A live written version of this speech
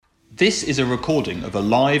This is a recording of a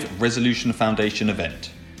live Resolution Foundation event.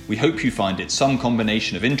 We hope you find it some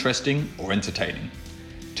combination of interesting or entertaining.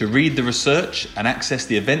 To read the research and access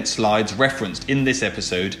the event slides referenced in this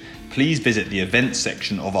episode, please visit the events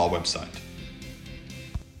section of our website.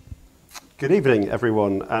 Good evening,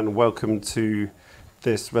 everyone, and welcome to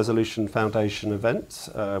this Resolution Foundation event.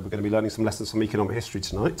 We're going to be learning some lessons from economic history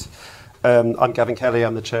tonight. I'm Gavin Kelly,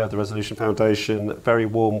 I'm the chair of the Resolution Foundation. Very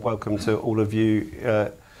warm welcome to all of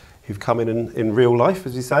you who've come in real life,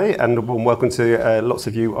 as we say, and a warm welcome to lots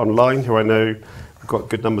of you online who I know we've got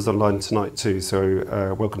good numbers online tonight too,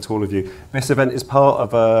 so welcome to all of you. This event is part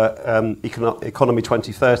of a Economy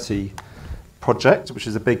 2030 project, which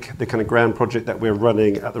is the kind of grand project that we're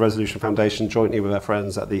running at the Resolution Foundation jointly with our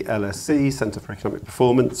friends at the LSE, Centre for Economic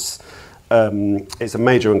Performance. It's a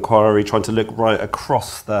major inquiry trying to look right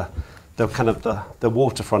across the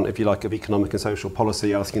waterfront, if you like, of economic and social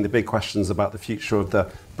policy, asking the big questions about the future of the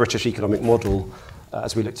British economic model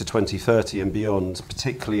as we look to 2030 and beyond,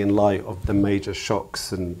 particularly in light of the major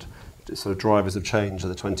shocks and sort of drivers of change of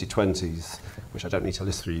the 2020s, which I don't need to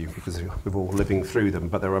list through you because we're all living through them,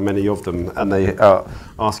 but there are many of them, and they are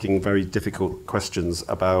asking very difficult questions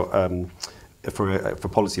about for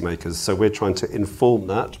policymakers. So we're trying to inform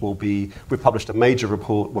that. We've published a major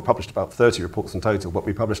report. We've published about 30 reports in total, but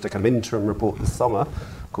we published a kind of interim report this summer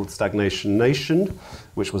called Stagnation Nation,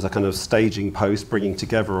 which was a kind of staging post bringing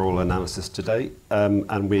together all analysis to date.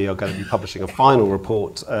 And we are going to be publishing a final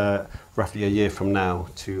report roughly a year from now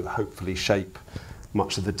to hopefully shape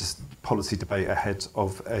much of the policy debate ahead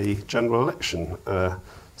of a general election,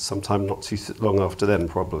 sometime not too long after then,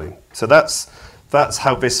 probably. So that's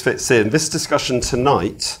how this fits in. This discussion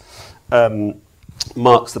tonight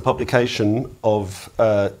marks the publication of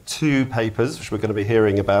two papers, which we're going to be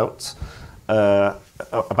hearing about the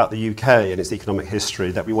UK and its economic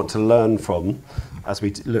history that we want to learn from as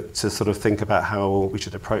we look to sort of think about how we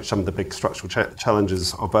should approach some of the big structural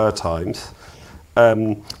challenges of our times.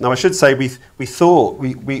 Now, I should say we thought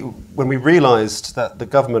when we realised that the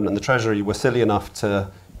government and the Treasury were silly enough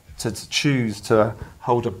to choose to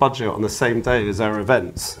hold a budget on the same day as our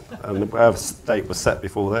events, and our date was set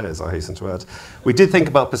before theirs, I hasten to add. We did think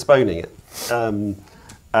about postponing it,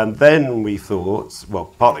 and then we thought, well,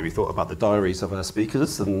 partly we thought about the diaries of our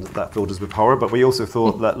speakers, and that filled us with horror, but we also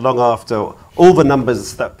thought that long after all the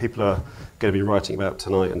numbers that people are going to be writing about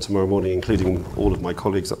tonight and tomorrow morning, including all of my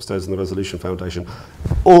colleagues upstairs in the Resolution Foundation,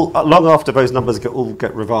 long after those numbers all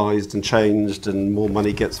get revised and changed and more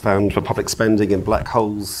money gets found for public spending and black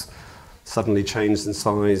holes suddenly changed in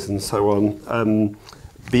size and so on,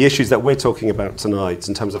 the issues that we're talking about tonight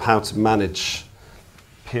in terms of how to manage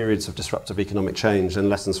periods of disruptive economic change and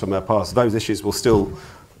lessons from our past, those issues will still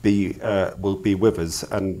be with us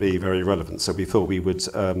and be very relevant. So we thought we would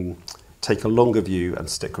take a longer view and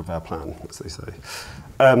stick with our plan, as they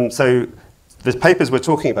say. So the papers we're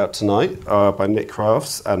talking about tonight are by Nick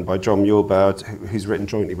Crafts and by John Muirboud, who's written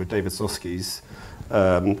jointly with David Soskies.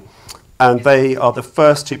 And they are the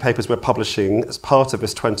first two papers we're publishing as part of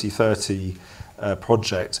this 2030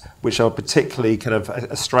 project, which are particularly kind of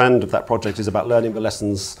a strand of that project is about learning the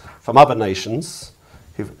lessons from other nations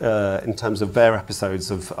in terms of their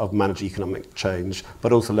episodes of managed economic change,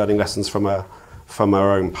 but also learning lessons from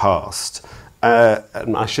our own past.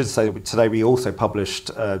 And I should say that today we also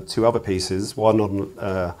published two other pieces, one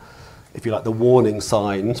on, if you like, the warning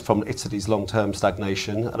signs from Italy's long-term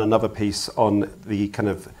stagnation, and another piece on the kind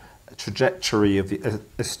of trajectory of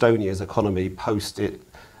Estonia's economy post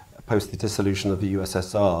the dissolution of the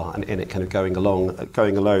USSR, and in it kind of going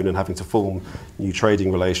alone and having to form new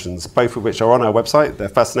trading relations, both of which are on our website. They're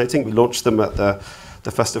fascinating. We launched them at the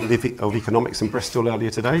Festival of Economics in Bristol earlier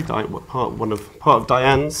today. Part of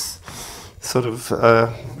Diane's sort of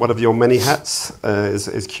one of your many hats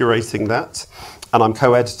is curating that, and I'm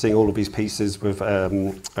co-editing all of these pieces with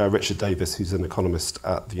Richard Davis, who's an economist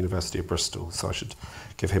at the University of Bristol. So I should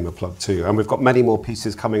give him a plug too. And we've got many more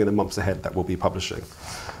pieces coming in the months ahead that we'll be publishing.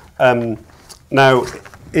 Now,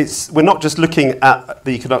 we're not just looking at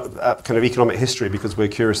the kind of economic history because we're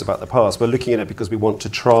curious about the past. We're looking at it because we want to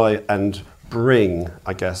try and bring,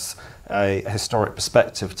 I guess, a historic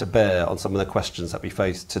perspective to bear on some of the questions that we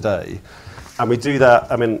face today. And we do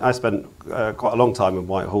that. I mean, I spent quite a long time in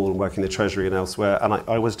Whitehall and working in the Treasury and elsewhere, and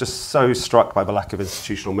I was just so struck by the lack of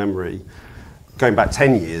institutional memory going back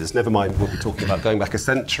 10 years, never mind what we're talking about going back a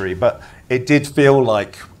century, but it did feel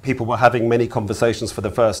like people were having many conversations for the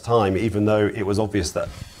first time, even though it was obvious that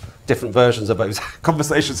different versions of those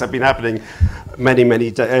conversations have been happening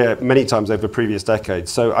many times over previous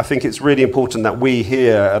decades. So I think it's really important that we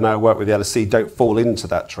here and our work with the LSE don't fall into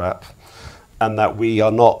that trap. and that we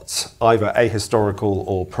are not either ahistorical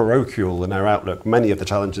or parochial in our outlook.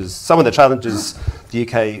 Some of the challenges the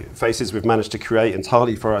UK faces, we've managed to create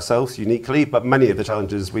entirely for ourselves, uniquely, but many of the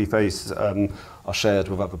challenges we face are shared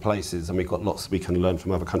with other places, and we've got lots we can learn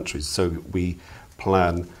from other countries, so we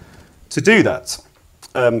plan to do that.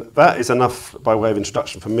 That is enough by way of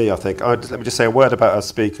introduction from me, I think. Let me just say a word about our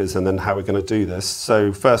speakers and then how we're going to do this.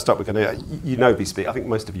 So first up, we're going to, these speakers. I think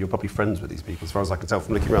most of you are probably friends with these people, as far as I can tell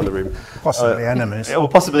from looking around the room. Possibly enemies. Or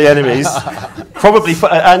possibly enemies. Probably,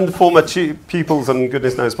 and former pupils and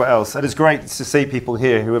goodness knows what else. And it's great to see people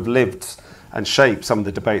here who have lived and shaped some of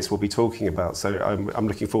the debates we'll be talking about. So I'm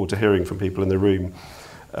looking forward to hearing from people in the room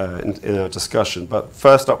in our discussion. But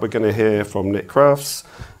first up, we're going to hear from Nick Crafts.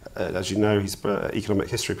 As you know, he's an economic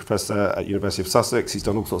history professor at University of Sussex. He's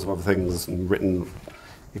done all sorts of other things and written,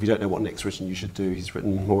 if you don't know what Nick's written, you should do. He's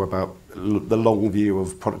written more about the long view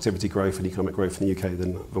of productivity growth and economic growth in the UK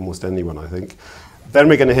than almost anyone, I think. Then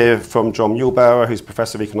we're going to hear from John Muehlbauer, who's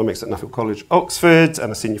Professor of Economics at Nuffield College, Oxford,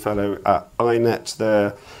 and a Senior Fellow at INET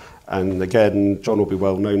there. And again, John will be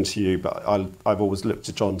well known to you, but I've always looked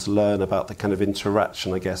to John to learn about the kind of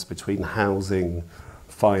interaction, I guess, between housing,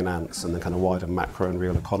 finance and the kind of wider macro and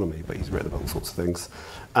real economy, but he's written about all sorts of things.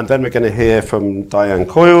 And then we're going to hear from Diane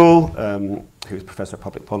Coyle, who is Professor of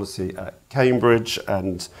Public Policy at Cambridge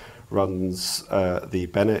and runs the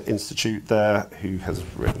Bennett Institute there, who has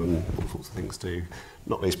written all sorts of things too,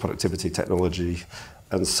 not least productivity, technology,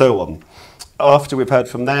 and so on. After we've heard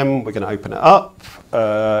from them, we're going to open it up.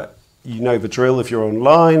 You know the drill if you're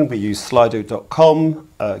online. We use slido.com.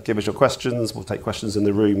 Give us your questions. We'll take questions in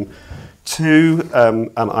the room too,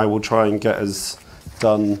 and I will try and get us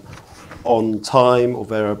done on time or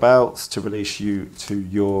thereabouts to release you to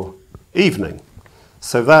your evening.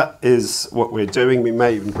 So that is what we're doing. We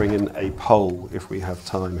may even bring in a poll if we have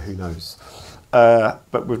time, who knows.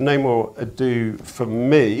 But with no more ado from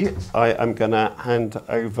me, I am going to hand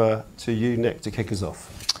over to you, Nick, to kick us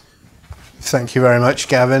off. Thank you very much,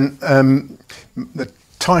 Gavin. The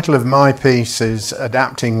title of my piece is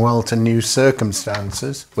Adapting Well to New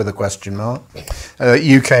Circumstances, with a question mark,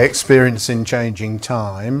 UK Experience in Changing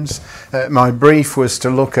Times. My brief was to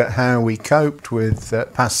look at how we coped with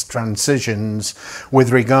past transitions with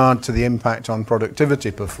regard to the impact on productivity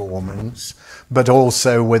performance, but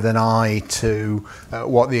also with an eye to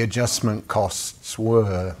what the adjustment costs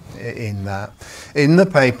were in that. In the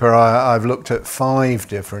paper, I've looked at 5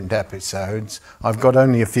 different episodes. I've got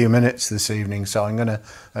only a few minutes this evening, so I'm going to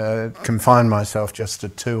confine myself just to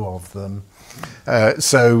 2 of them.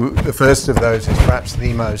 So the first of those is perhaps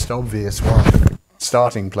the most obvious one,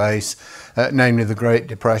 starting place, namely the Great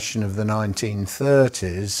Depression of the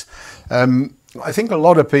 1930s. I think a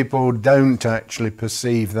lot of people don't actually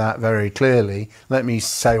perceive that very clearly. Let me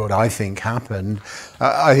say what I think happened.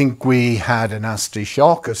 I think we had a nasty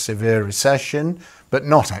shock, a severe recession, but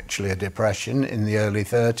not actually a depression in the early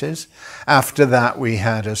 30s. After that, we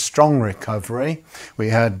had a strong recovery.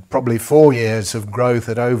 We had probably 4 years of growth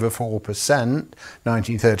at over 4%,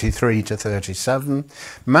 1933 to 37.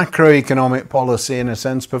 Macroeconomic policy, in a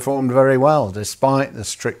sense, performed very well, despite the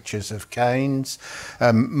strictures of Keynes.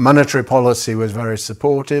 Monetary policy was very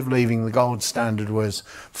supportive. Leaving the gold standard was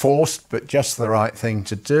forced, but just the right thing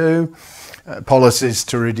to do. Policies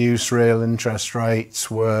to reduce real interest rates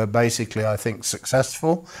were basically, I think,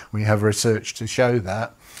 successful. We have research to show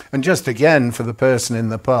that. And just again, for the person in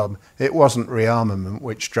the pub, it wasn't rearmament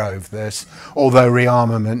which drove this, although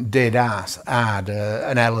rearmament did add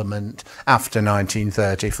an element after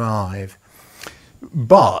 1935.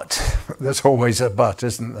 But, there's always a but,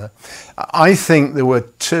 isn't there? I think there were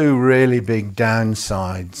 2 really big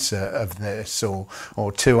downsides of this, or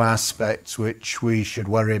 2 aspects which we should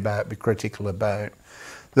worry about, be critical about.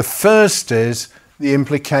 The first is the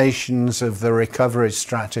implications of the recovery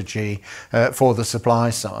strategy for the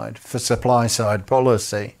supply side, for supply side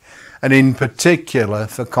policy, and in particular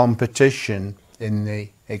for competition in the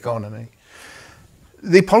economy.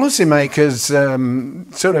 The policymakers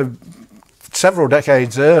several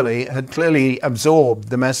decades early had clearly absorbed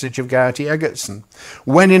the message of Gouty Eggertson.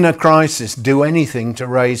 When in a crisis, do anything to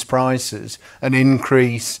raise prices and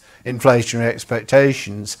increase inflationary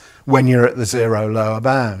expectations when you're at the zero lower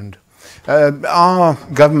bound. Our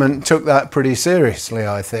government took that pretty seriously,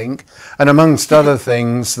 I think, and amongst other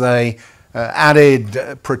things, they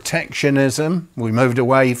added protectionism. We moved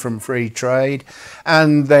away from free trade,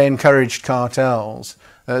 and they encouraged cartels.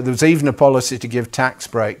 There was even a policy to give tax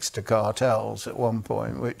breaks to cartels at one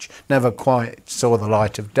point, which never quite saw the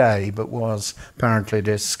light of day, but was apparently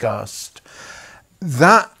discussed.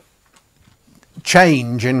 That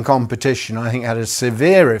change in competition, I think, had a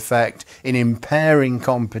severe effect in impairing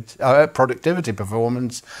productivity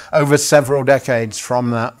performance over several decades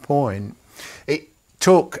from that point. It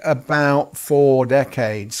took about 4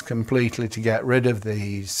 decades completely to get rid of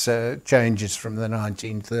these changes from the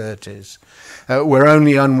 1930s. We're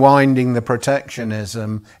only unwinding the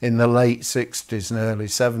protectionism in the late 60s and early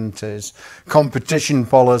 70s. Competition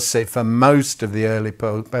policy for most of the early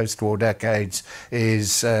post-war decades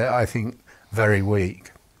is, I think, very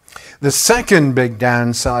weak. The second big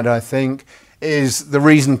downside, I think, is the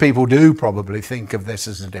reason people do probably think of this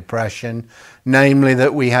as a depression, namely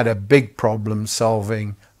that we had a big problem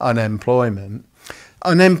solving unemployment.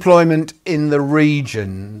 Unemployment in the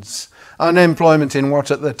regions, unemployment in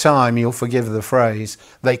what at the time, you'll forgive the phrase,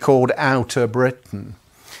 they called Outer Britain.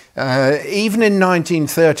 Even in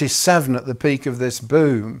 1937, at the peak of this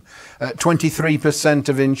boom, 23%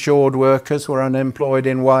 of insured workers were unemployed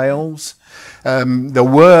in Wales. There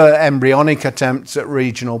were embryonic attempts at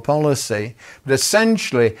regional policy, but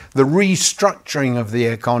essentially the restructuring of the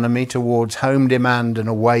economy towards home demand and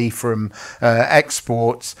away from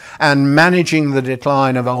exports and managing the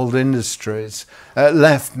decline of old industries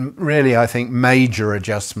left really, I think, major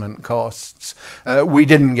adjustment costs. We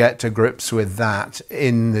didn't get to grips with that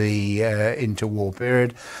in the interwar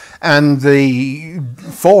period. And the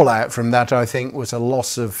fallout from that, I think, was a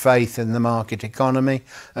loss of faith in the market economy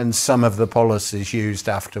and some of the policies used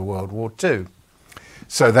after World War II.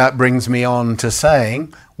 So that brings me on to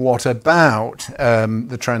saying, what about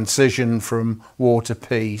the transition from war to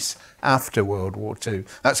peace after World War II?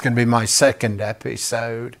 That's going to be my second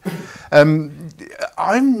episode.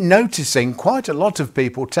 I'm noticing quite a lot of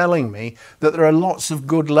people telling me that there are lots of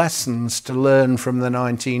good lessons to learn from the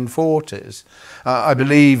 1940s. I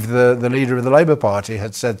believe the leader of the Labour Party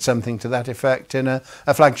had said something to that effect in a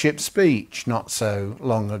flagship speech not so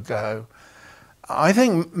long ago. I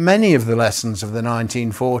think many of the lessons of the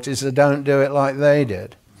 1940s don't do it like they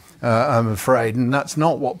did. I'm afraid, and that's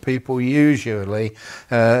not what people usually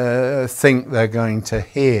think they're going to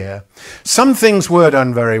hear. Some things were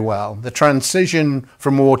done very well. The transition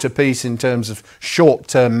from war to peace in terms of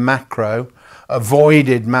short-term macro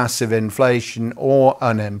avoided massive inflation or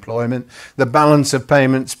unemployment. The balance of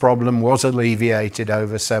payments problem was alleviated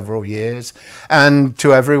over several years, and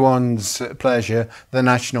to everyone's pleasure, the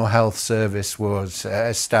National Health Service was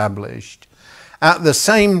established. At the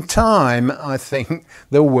same time, I think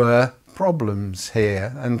there were problems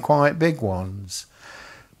here, and quite big ones.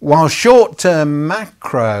 While short-term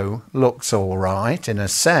macro looks all right in a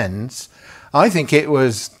sense, I think it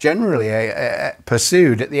was generally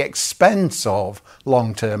pursued at the expense of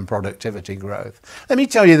long-term productivity growth. Let me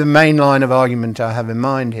tell you the main line of argument I have in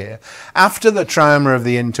mind here. After the trauma of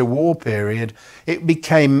the interwar period, it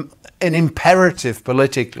became an imperative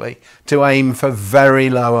politically to aim for very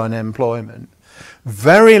low unemployment.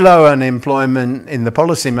 Very low unemployment in the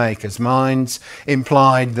policymakers' minds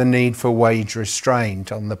implied the need for wage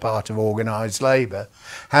restraint on the part of organised labour.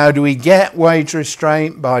 How do we get wage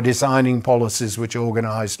restraint? By designing policies which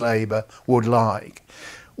organised labour would like.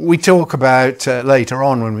 We talk about, later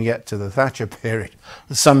on when we get to the Thatcher period,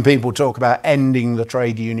 some people talk about ending the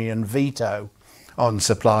trade union veto on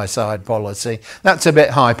supply side policy. That's a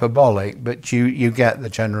bit hyperbolic, but you get the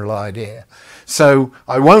general idea. So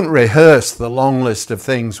I won't rehearse the long list of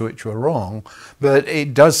things which were wrong, but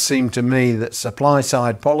it does seem to me that supply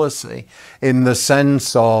side policy, in the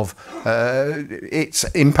sense of its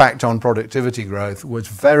impact on productivity growth, was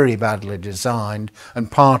very badly designed,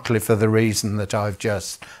 and partly for the reason that I've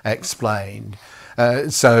just explained.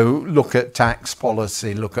 So look at tax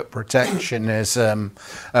policy, look at protectionism,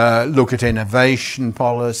 look at innovation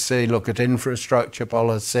policy, look at infrastructure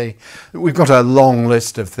policy. We've got a long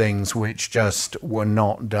list of things which just were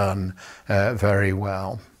not done very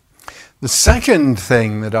well. The second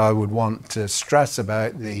thing that I would want to stress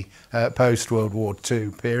about the post-World War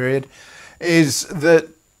II period is that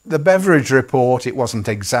the Beveridge report, it wasn't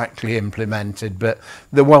exactly implemented, but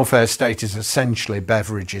the welfare state is essentially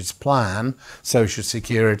Beveridge's plan, social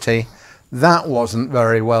security. That wasn't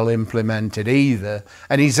very well implemented either,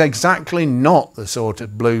 and he's exactly not the sort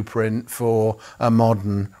of blueprint for a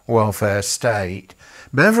modern welfare state.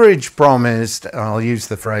 Beveridge promised, I'll use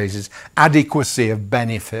the phrases, adequacy of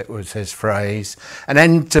benefit was his phrase, an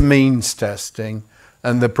end to means testing,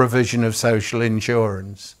 and the provision of social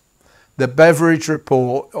insurance. The Beveridge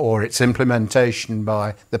report, or its implementation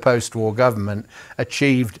by the post-war government,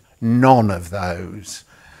 achieved none of those.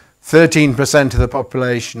 13% of the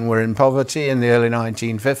population were in poverty in the early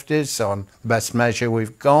 1950s, on the best measure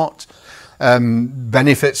we've got.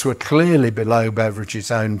 Benefits were clearly below beverages'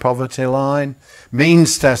 own poverty line.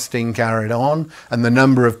 Means testing carried on, and the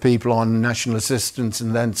number of people on national assistance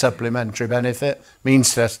and then supplementary benefit,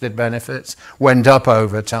 means tested benefits, went up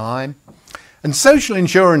over time. And social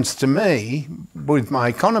insurance, to me, with my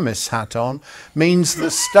economist's hat on, means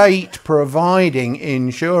the state providing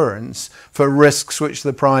insurance for risks which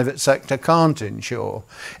the private sector can't insure.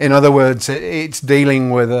 In other words, it's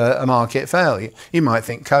dealing with a market failure. You might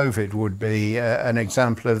think COVID would be an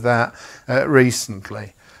example of that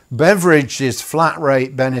recently. Beverages' flat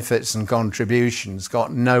rate benefits and contributions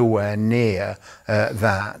got nowhere near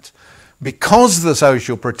that. Because the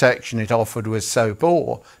social protection it offered was so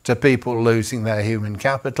poor to people losing their human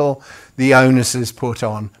capital, the onus is put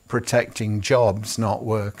on protecting jobs, not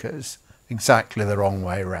workers. Exactly the wrong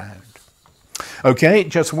way round. Okay,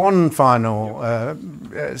 just one final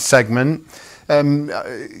segment.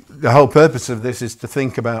 The whole purpose of this is to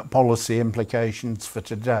think about policy implications for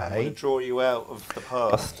today. To draw you out of the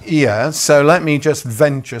past. Yeah, so let me just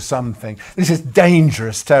venture something. This is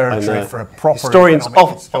dangerous territory for a proper historians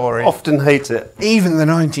historian. Often hate it. Even the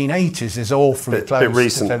 1980s is awfully close bit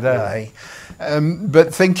recent, to today.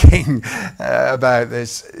 But thinking about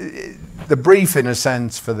this, the brief, in a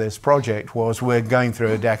sense, for this project was we're going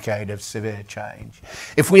through a decade of severe change.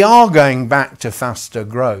 If we are going back to faster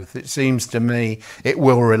growth, it seems to me it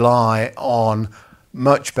will rely on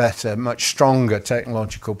much better, much stronger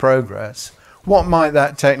technological progress. What might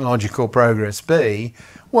that technological progress be?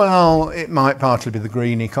 Well, it might partly be the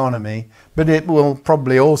green economy, but it will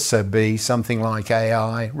probably also be something like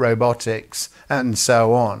AI, robotics, and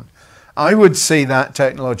so on. I would see that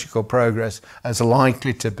technological progress as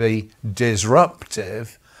likely to be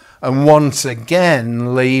disruptive, and once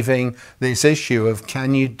again leaving this issue of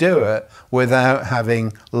can you do it without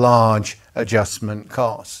having large adjustment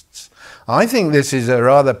costs. I think this is a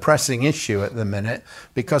rather pressing issue at the minute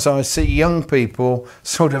because I see young people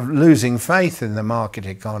sort of losing faith in the market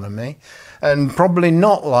economy and probably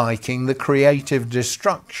not liking the creative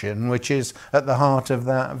destruction which is at the heart of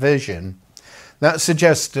that vision. That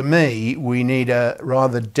suggests to me we need a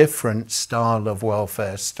rather different style of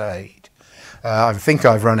welfare state. I think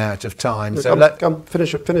I've run out of time, so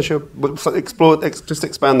finish your just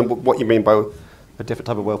expand on what you mean by a different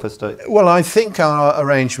type of welfare state. Well, I think our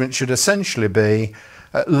arrangement should essentially be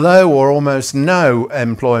low or almost no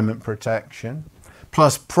employment protection,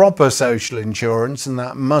 plus proper social insurance, and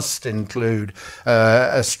that must include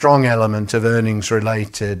a strong element of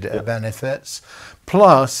earnings-related benefits,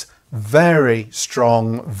 plus very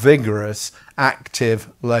strong, vigorous, active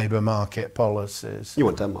labour market policies. You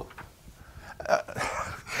want Denmark?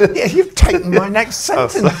 Yeah, you've taken my next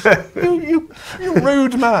sentence. You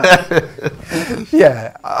rude man.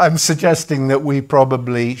 Yeah, I'm suggesting that we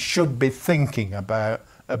probably should be thinking about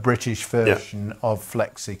a British version of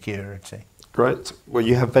flexicurity. Great. Well,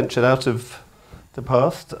 you have ventured out of the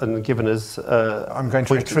past and given us... I'm going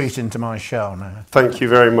to retreat into my shell now. Thank you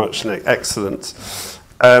very much, Nick. Excellent.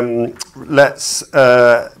 Let's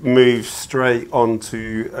move straight on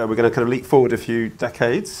to, we're going to kind of leap forward a few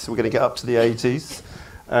decades. We're going to get up to the 80s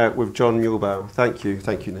with John Muhlbauer. Thank you,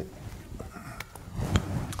 Nick.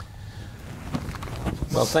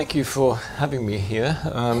 Well, thank you for having me here.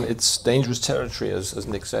 It's dangerous territory, as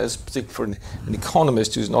Nick says, particularly for an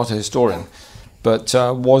economist who's not a historian, but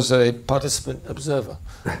was a participant observer.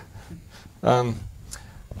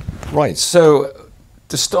 Right, so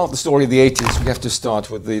to start the story of the 80s, we have to start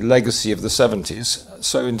with the legacy of the 70s.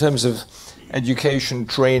 So in terms of education,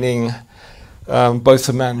 training, both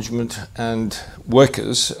for management and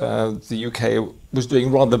workers, the UK was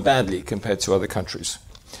doing rather badly compared to other countries.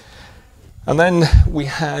 And then we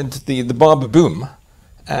had the Barber boom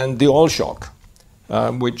and the oil shock,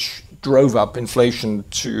 which drove up inflation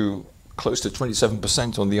to close to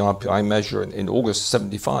 27% on the RPI measure in August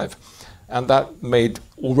 75. And that made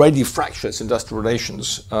already fractious industrial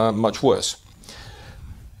relations much worse.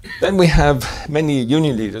 Then we have many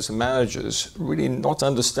union leaders and managers really not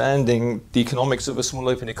understanding the economics of a small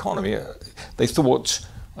open economy. They thought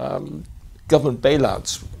government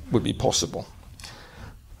bailouts would be possible.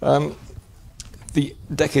 The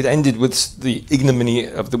decade ended with the ignominy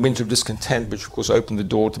of the winter of discontent, which of course opened the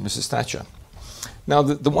door to Mrs. Thatcher. Now,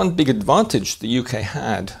 the one big advantage the UK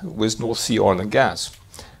had was North Sea oil and gas.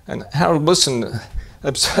 And Harold Wilson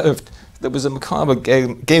observed there was a macabre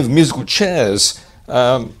game of musical chairs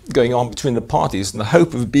going on between the parties in the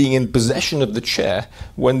hope of being in possession of the chair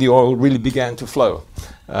when the oil really began to flow.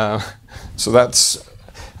 So that's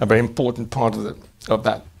a very important part of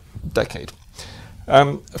that decade.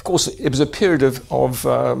 Of course, it was a period of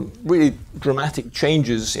really dramatic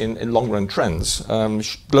changes in long-run trends.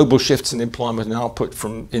 Global shifts in employment and output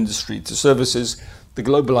from industry to services, the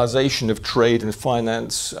globalization of trade and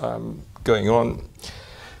finance going on.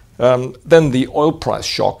 Then the oil price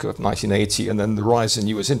shock of 1980, and then the rise in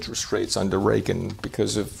US interest rates under Reagan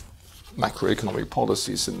because of macroeconomic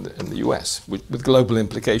policies in the US with global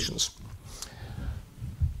implications.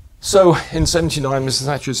 So in 79, Mrs.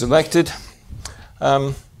 Thatcher is elected.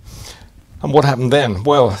 And what happened then?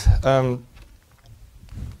 Well,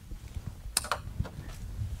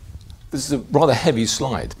 this is a rather heavy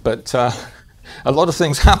slide, but a lot of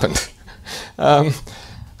things happened.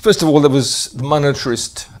 First of all, there was the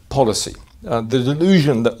monetarist policy, the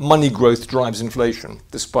delusion that money growth drives inflation,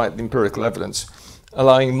 despite the empirical evidence,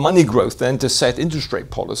 allowing money growth then to set interest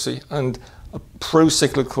rate policy and a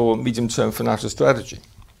pro-cyclical medium-term financial strategy.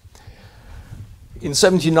 In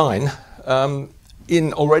 79,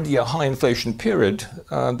 in already a high inflation period,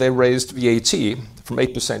 they raised VAT from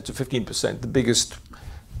 8% to 15%, the biggest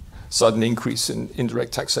sudden increase in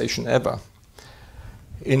indirect taxation ever.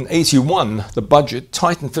 In 81, the budget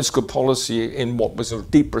tightened fiscal policy in what was a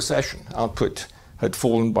deep recession. Output had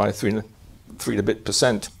fallen by 3 and a bit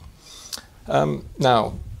percent.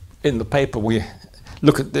 Now, in the paper, we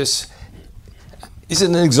look at this. Is it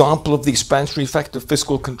an example of the expansionary effect of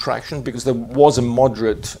fiscal contraction? Because there was a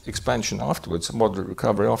moderate expansion afterwards, a moderate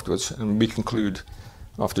recovery afterwards, and we conclude,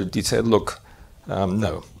 after a detailed look,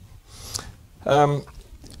 no.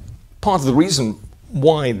 Part of the reason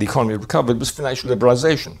why the economy recovered was financial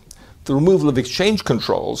liberalization. The removal of exchange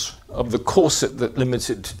controls, of the corset that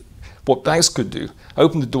limited what banks could do,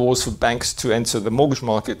 opened the doors for banks to enter the mortgage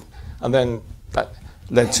market, and then that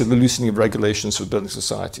led to the loosening of regulations for building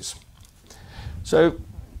societies. So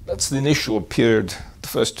that's the initial period, the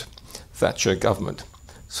first Thatcher government.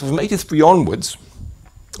 So from 83 onwards,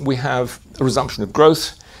 we have a resumption of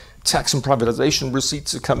growth, tax and privatization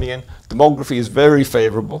receipts are coming in, demography is very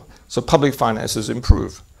favorable, so public finances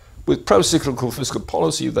improve. With pro-cyclical fiscal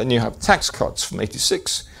policy, then you have tax cuts from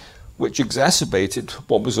 86, which exacerbated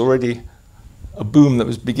what was already a boom that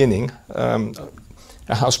was beginning,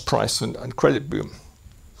 a house price and credit boom.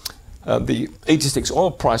 The 86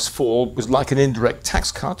 oil price fall was like an indirect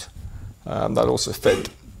tax cut. That also fed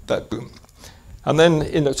that boom. And then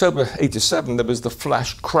in October 87, there was the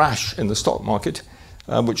flash crash in the stock market,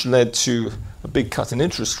 which led to a big cut in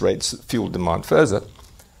interest rates that fueled demand further.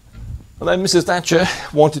 And then Mrs. Thatcher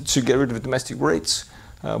wanted to get rid of domestic rates,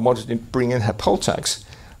 wanted to bring in her poll tax.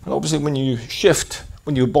 And obviously when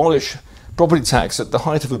you abolish property tax at the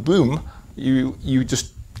height of a boom, you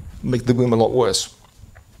just make the boom a lot worse.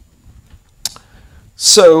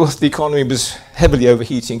 So the economy was heavily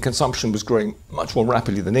overheating, consumption was growing much more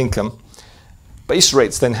rapidly than income. Base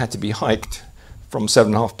rates then had to be hiked from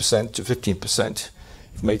 7.5% to 15%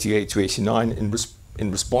 from 88 to 89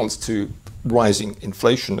 in response to rising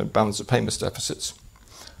inflation and balance of payments deficits.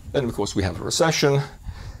 Then of course we have a recession,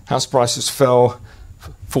 house prices fell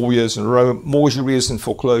 4 years in a row, mortgage arrears and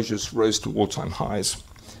foreclosures rose to all-time highs.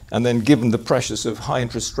 And then given the pressures of high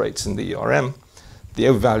interest rates in the ERM, the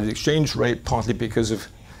overvalued exchange rate, partly because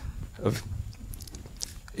of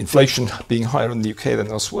inflation being higher in the UK than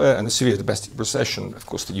elsewhere, and a severe domestic recession, of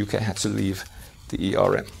course the UK had to leave the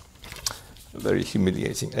ERM. A very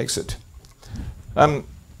humiliating exit.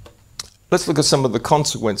 Let's look at some of the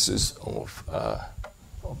consequences of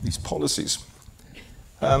these policies.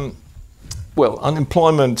 Well,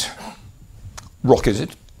 unemployment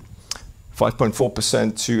rocketed,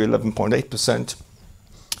 5.4% to 11.8%,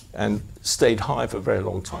 and stayed high for a very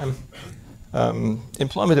long time.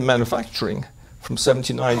 Employment in manufacturing from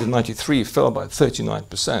 79 to 93 fell by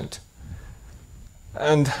 39%.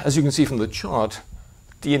 And as you can see from the chart,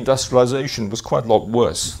 deindustrialization was quite a lot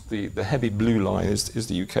worse. The heavy blue line is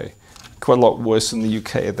the UK. Quite a lot worse in the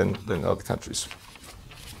UK than other countries.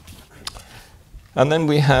 And then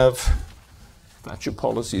we have Thatcher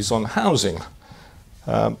policies on housing.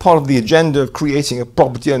 Part of the agenda of creating a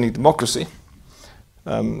property-owning democracy.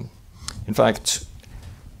 In fact,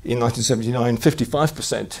 in 1979,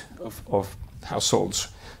 55% of households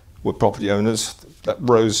were property owners. That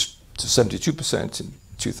rose to 72% in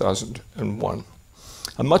 2001.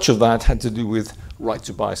 And much of that had to do with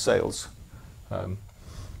right-to-buy sales,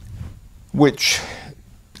 which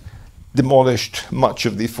demolished much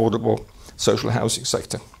of the affordable social housing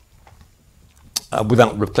sector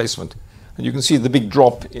without replacement. And you can see the big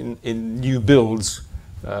drop in new builds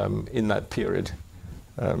in that period.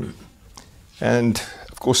 And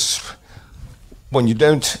of course, when you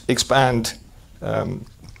don't expand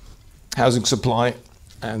housing supply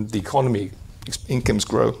and the economy, incomes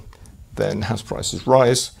grow, then house prices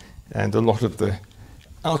rise, and a lot of the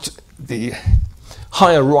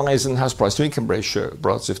higher rise in house price to income ratio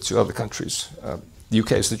relative to other countries. The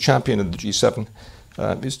UK is the champion of the G7,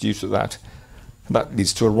 is due to that. That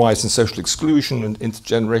leads to a rise in social exclusion and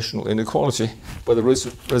intergenerational inequality, where the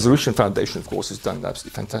Resolution Foundation, of course, has done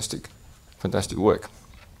absolutely fantastic work.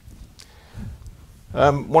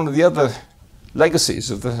 One of the other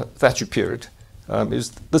legacies of the Thatcher period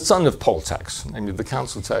is the son of poll tax, namely the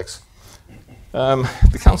council tax.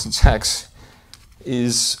 The council tax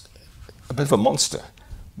is a bit of a monster.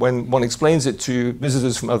 When one explains it to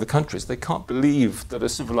visitors from other countries, they can't believe that a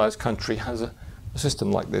civilized country has a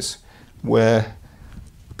system like this, where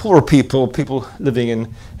poorer people living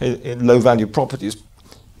in low-value properties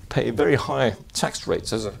pay very high tax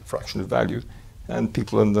rates as a fraction of value, and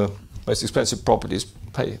people in the most expensive properties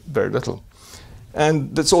pay very little.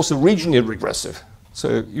 And that's also regionally regressive.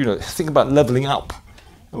 So, think about leveling up.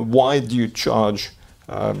 Why do you charge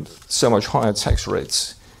so much higher tax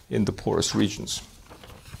rates in the poorest regions?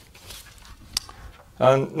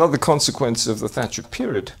 Another consequence of the Thatcher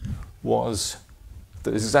period was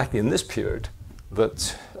that it's exactly in this period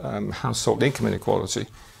that household income inequality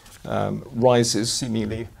rises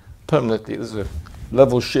seemingly permanently. There's a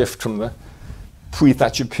level shift from the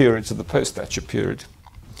pre-Thatcher period to the post-Thatcher period,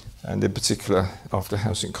 and in particular after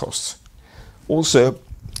housing costs. Also,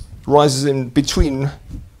 rises in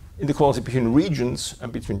inequality between regions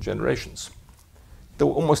and between generations. There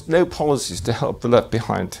were almost no policies to help the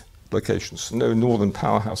left-behind locations, no northern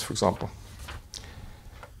powerhouse, for example.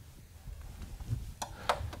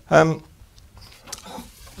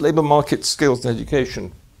 Labour market skills and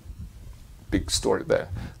education, big story there.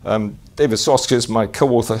 David Soskis, my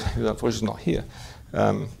co-author, who unfortunately is not here,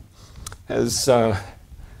 has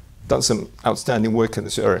done some outstanding work in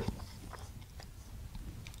this area.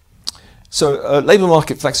 So labour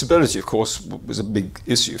market flexibility, of course, was a big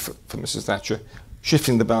issue for Mrs. Thatcher,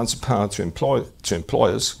 shifting the balance of power to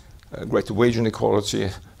employers, greater wage inequality,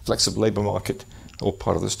 flexible labour market, all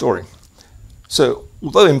part of the story. So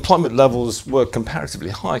although employment levels were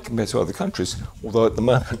comparatively high compared to other countries, although at the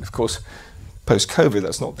moment, of course, post-COVID,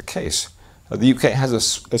 that's not the case, the UK has a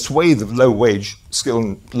swathe of low-wage, skilled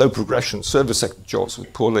and low-progression service sector jobs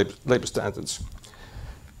with poor labour standards.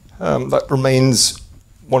 That remains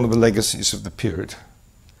one of the legacies of the period.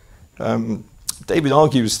 David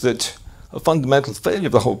argues that a fundamental failure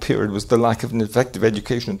of the whole period was the lack of an effective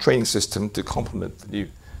education and training system to complement the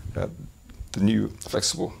new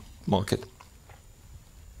flexible market.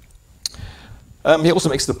 He also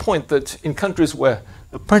makes the point that in countries where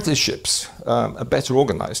apprenticeships are better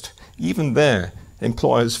organized, even there,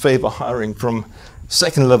 employers favor hiring from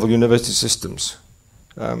second-level university systems,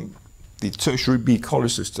 the tertiary B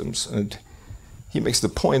college systems. And he makes the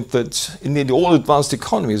point that in nearly all advanced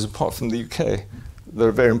economies, apart from the UK, there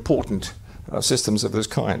are very important systems of this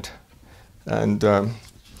kind. And UK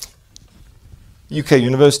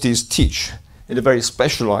universities teach in a very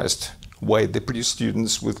specialized way. They produce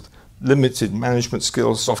students with limited management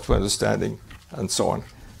skills, software understanding, and so on.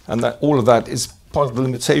 And that all of that is part of the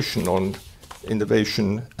limitation on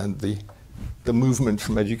innovation and the movement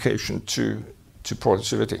from education to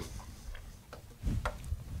productivity.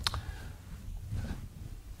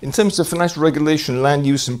 In terms of financial regulation, land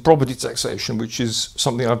use and property taxation, which is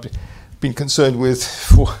something I've been concerned with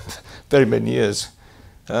for very many years,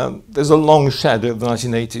 there's a long shadow of the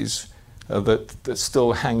 1980s that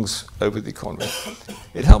still hangs over the economy.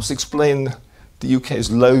 It helps explain the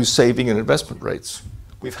UK's low saving and investment rates.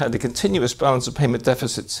 We've had a continuous balance of payment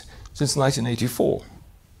deficits since 1984.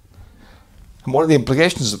 And one of the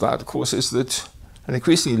implications of that, of course, is that an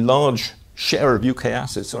increasingly large share of UK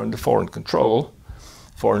assets are under foreign control,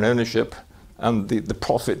 foreign ownership, and the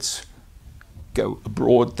profits go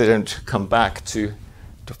abroad. They don't come back to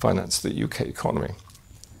finance the UK economy.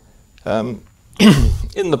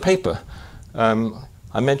 In the paper,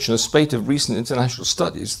 I mentioned a spate of recent international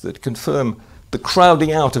studies that confirm the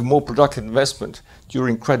crowding out of more productive investment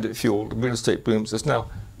during credit-fueled real estate booms. There's now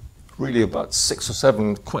really about 6 or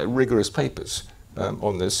 7 quite rigorous papers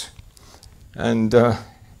on this. And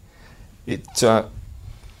it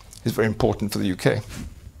is very important for the UK.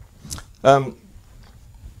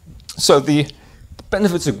 So the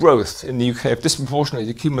benefits of growth in the UK have disproportionately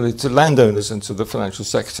accumulated to landowners and to the financial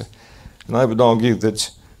sector. And I would argue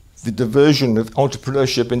that the diversion of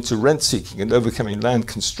entrepreneurship into rent-seeking and overcoming land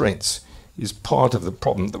constraints is part of the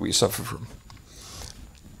problem that we suffer from.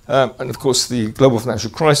 And of course, the global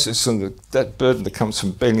financial crisis and the debt burden that comes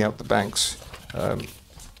from bailing out the banks are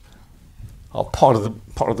part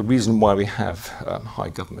of the reason why we have high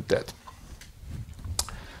government debt.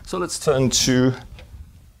 So let's turn to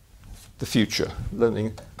the future,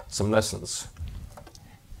 learning some lessons.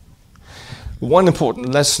 One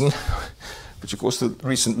important lesson, which of course the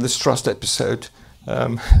recent Liz Truss episode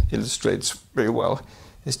illustrates very well,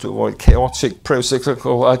 is to avoid chaotic,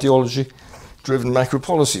 pro-cyclical, ideology-driven macro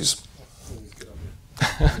policies.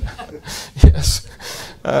 Yes.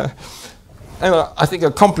 And I think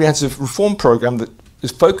a comprehensive reform program that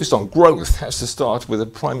is focused on growth has to start with a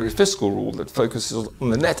primary fiscal rule that focuses on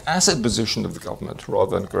the net asset position of the government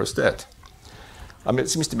rather than gross debt. I mean, it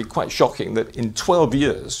seems to be quite shocking that in 12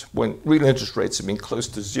 years, when real interest rates have been close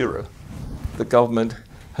to zero, the government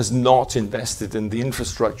has not invested in the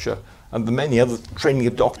infrastructure and the many other training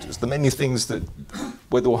of doctors, the many things that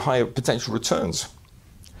where there were higher potential returns.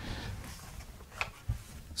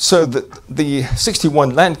 So the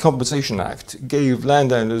 61 Land Compensation Act gave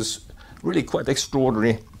landowners really quite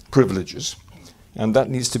extraordinary privileges, and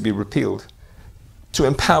that needs to be repealed to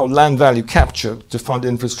empower land value capture to fund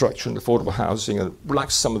infrastructure and affordable housing and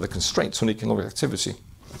relax some of the constraints on economic activity.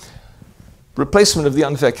 Replacement of the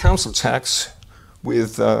unfair council tax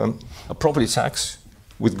with a property tax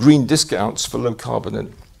with green discounts for low carbon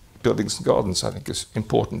and buildings and gardens, I think, is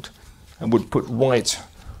important and would put right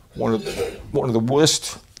one of the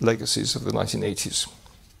worst legacies of the 1980s.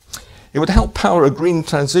 It would help power a green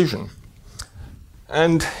transition.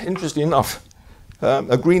 And interestingly enough,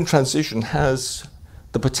 a green transition has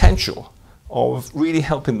the potential of really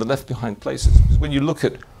helping the left behind places. Because when you look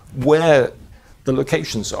at where the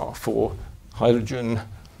locations are for hydrogen,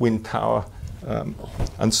 wind power,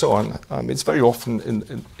 and so on, it's very often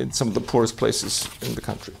in some of the poorest places in the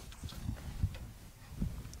country.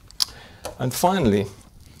 And finally,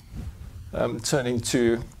 turning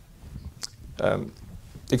to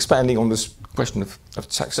expanding on this question of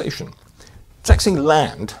taxation. Taxing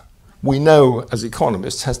land, we know as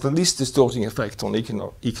economists, has the least distorting effect on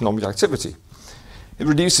economic activity. It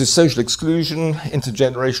reduces social exclusion,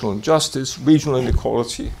 intergenerational injustice, regional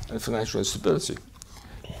inequality, and financial instability.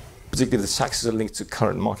 Particularly the taxes are linked to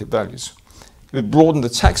current market values. It would broaden the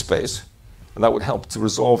tax base, and that would help to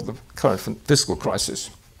resolve the current fiscal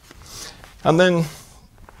crisis. And then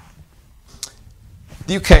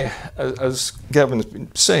the UK, as Gavin has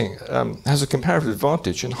been saying, has a comparative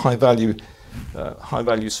advantage in high-value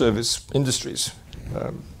service industries,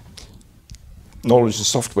 knowledge and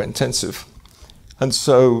software intensive. And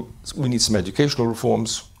so we need some educational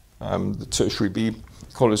reforms, the tertiary B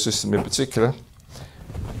college system in particular.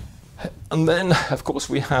 And then, of course,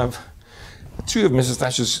 we have two of Mrs.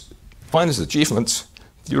 Thatcher's finest achievements,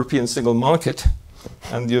 the European single market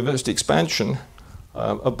and the university expansion,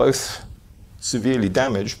 are both severely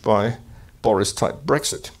damaged by Boris-type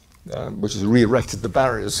Brexit, which has re-erected the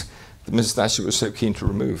barriers that Mrs. Thatcher was so keen to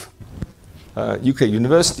remove. UK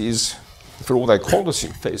universities, for all their quality,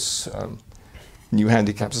 face new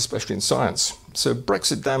handicaps, especially in science. So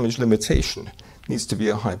Brexit damage limitation needs to be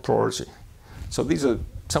a high priority. So these are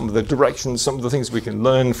some of the directions, some of the things we can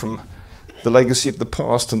learn from the legacy of the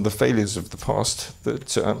past and the failures of the past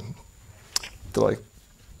that I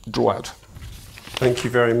draw out. Thank you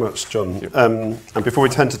very much, John. And before we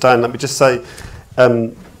turn to Dan, let me just say,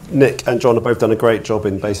 Nick and John have both done a great job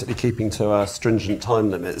in basically keeping to our stringent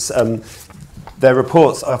time limits. Their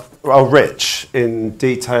reports are rich in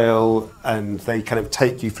detail, and they kind of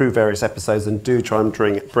take you through various episodes and do try and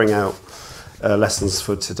bring out lessons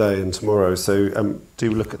for today and tomorrow. So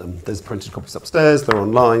do look at them. There's printed copies upstairs. They're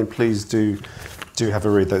online. Please do have a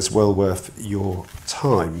read. That's well worth your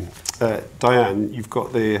time. Diane, you've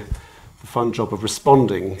got the fun job of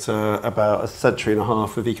responding to about a century and a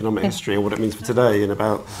half of economic history and what it means for today in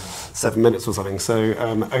about 7 minutes or something. So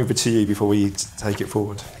over to you before we take it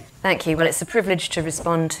forward. Thank you. Well, it's a privilege to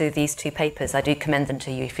respond to these two papers. I do commend them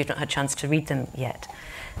to you if you've not had a chance to read them yet.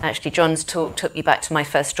 Actually, John's talk took me back to my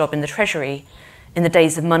first job in the Treasury in the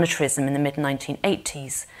days of monetarism in the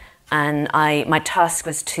mid-1980s. And my task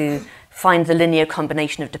was to find the linear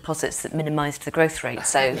combination of deposits that minimised the growth rate.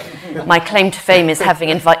 So my claim to fame is having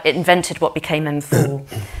invented what became M4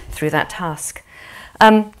 through that task.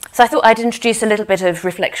 So I thought I'd introduce a little bit of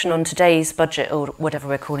reflection on today's budget, or whatever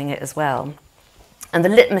we're calling it as well. And the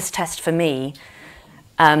litmus test for me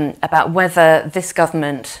about whether this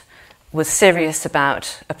government was serious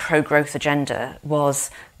about a pro-growth agenda was,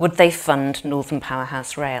 would they fund Northern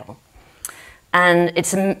Powerhouse Rail? And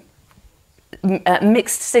it's a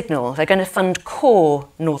mixed signal. They're going to fund core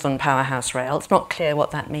Northern Powerhouse Rail. It's not clear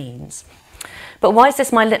what that means. But why is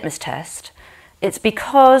this my litmus test? It's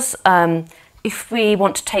because if we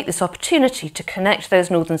want to take this opportunity to connect those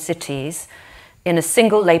northern cities in a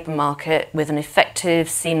single labour market with an effective,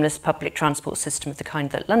 seamless public transport system of the kind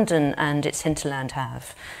that London and its hinterland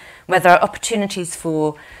have, where there are opportunities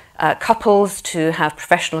for couples to have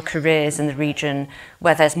professional careers in the region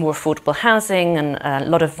where there's more affordable housing and a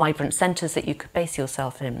lot of vibrant centres that you could base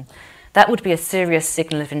yourself in. That would be a serious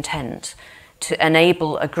signal of intent to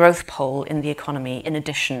enable a growth pole in the economy in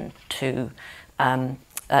addition to London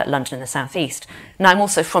and the southeast. Now, I'm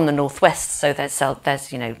also from the northwest, so there's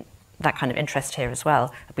that kind of interest here as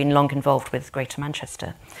well. I've been long involved with Greater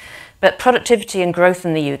Manchester. But productivity and growth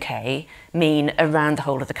in the UK mean around the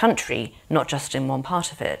whole of the country, not just in one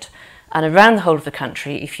part of it. And around the whole of the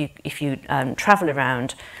country, if you travel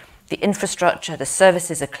around, the infrastructure, the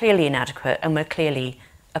services are clearly inadequate, and we're clearly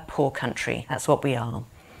a poor country. That's what we are.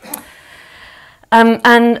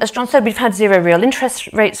 And as John said, we've had zero real interest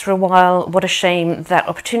rates for a while. What a shame that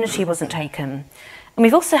opportunity wasn't taken. And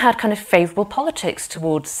we've also had kind of favourable politics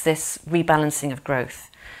towards this rebalancing of growth.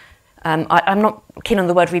 I'm not keen on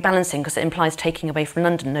the word rebalancing because it implies taking away from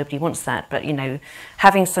London. Nobody wants that. But,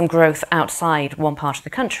 having some growth outside one part of the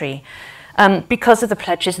country because of the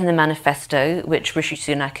pledges in the manifesto, which Rishi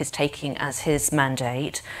Sunak is taking as his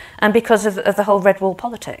mandate, and because of the whole red wall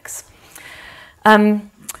politics.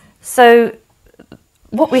 So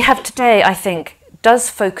what we have today, I think, does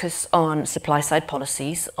focus on supply-side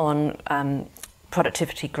policies, on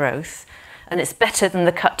productivity growth, and it's better than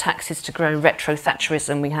the cut taxes to grow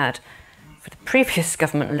retro-Thatcherism we had for the previous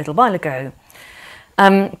government a little while ago.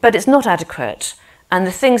 But it's not adequate, and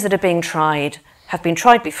the things that are being tried have been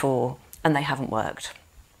tried before, and they haven't worked.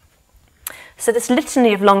 So this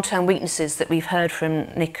litany of long-term weaknesses that we've heard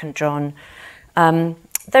from Nick and John,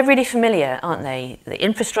 they're really familiar, aren't they? The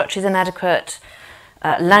infrastructure is inadequate,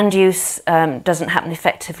 land use doesn't happen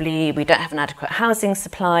effectively, we don't have an adequate housing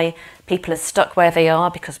supply, people are stuck where they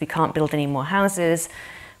are because we can't build any more houses,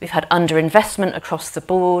 we've had underinvestment across the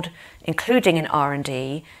board, including in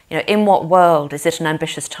R&D. In what world is it an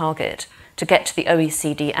ambitious target to get to the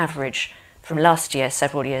OECD average from last year,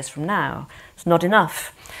 several years from now? It's not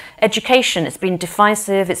enough. Education, it's been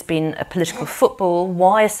divisive, it's been a political football.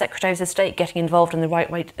 Why are Secretaries of State getting involved in the right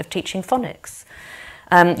way of teaching phonics?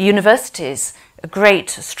 Universities, a great,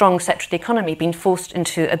 strong sector of the economy, being forced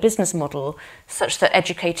into a business model such that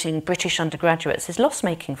educating British undergraduates is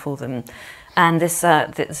loss-making for them. And this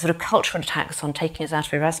sort of cultural attacks on taking us out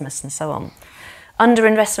of Erasmus and so on.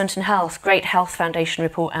 Underinvestment in health, great Health Foundation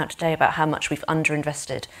report out today about how much we've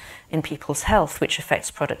underinvested in people's health, which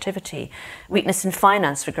affects productivity. Weakness in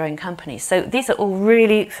finance for growing companies. So these are all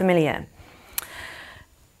really familiar.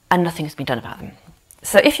 And nothing has been done about them.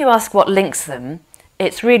 So if you ask what links them,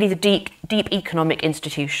 it's really the deep economic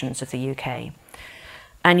institutions of the UK.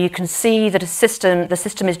 And you can see that the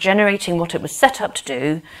system is generating what it was set up to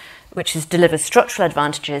do, which is deliver structural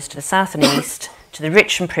advantages to the south and east, to the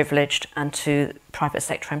rich and privileged, and to private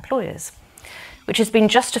sector employers, which has been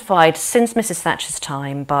justified since Mrs. Thatcher's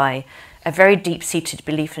time by a very deep-seated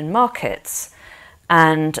belief in markets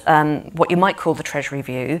and what you might call the Treasury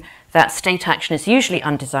view, that state action is usually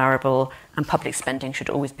undesirable and public spending should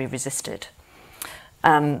always be resisted.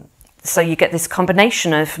 So you get this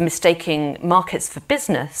combination of mistaking markets for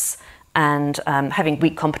business and having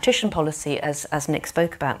weak competition policy, as Nick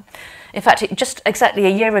spoke about. In fact, just exactly a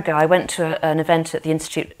year ago, I went to an event at the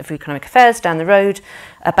Institute of Economic Affairs down the road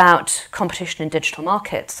about competition in digital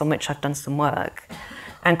markets, on which I've done some work.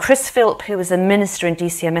 And Chris Philp, who was a minister in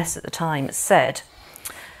DCMS at the time, said,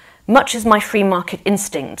 "Much as my free market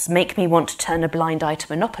instincts make me want to turn a blind eye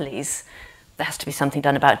to monopolies, there has to be something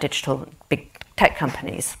done about digital big tech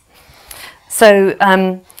companies." So,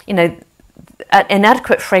 an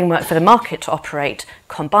inadequate framework for the market to operate,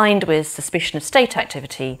 combined with suspicion of state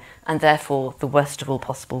activity, and therefore the worst of all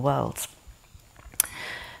possible worlds.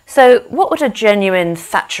 So what would a genuine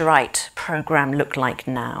Thatcherite programme look like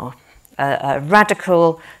now? A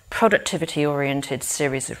radical, productivity-oriented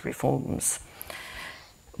series of reforms.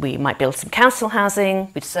 We might build some council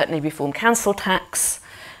housing, we'd certainly reform council tax,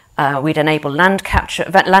 we'd enable land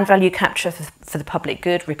value capture for the public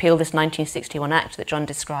good, repeal this 1961 Act that John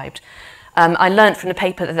described. I learnt from the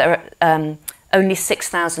paper that there are only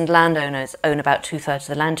 6,000 landowners own about 2/3 of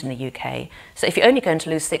the land in the UK. So if you're only going to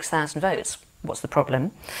lose 6,000 votes, what's the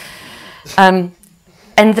problem?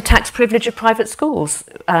 End the tax privilege of private schools,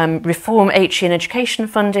 reform HE and education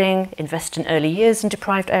funding, invest in early years in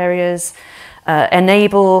deprived areas,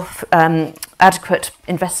 enable adequate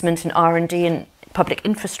investment in R&D and public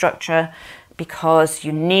infrastructure, because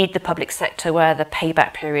you need the public sector where the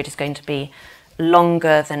payback period is going to be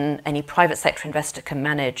longer than any private sector investor can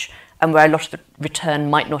manage, and where a lot of the return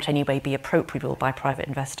might not anyway be appropriable by a private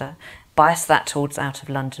investor. Bias that towards out of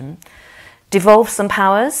London. Devolve some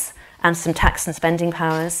powers and some tax and spending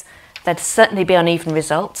powers. There'd certainly be uneven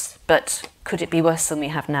results, but could it be worse than we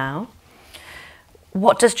have now?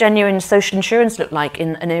 what does genuine social insurance look like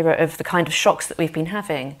in an era of the kind of shocks that we've been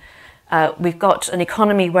having? We've got an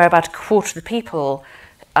economy where about a quarter of the people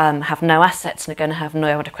have no assets and are going to have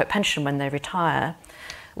no adequate pension when they retire.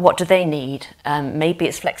 What do they need? Maybe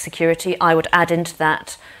it's flex security. I would add into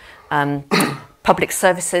that public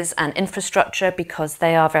services and infrastructure, because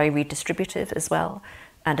they are very redistributive as well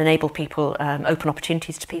and enable people, open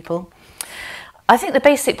opportunities to people. I think the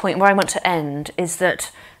basic point where I want to end is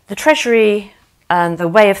that the Treasury and the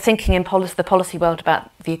way of thinking in the policy world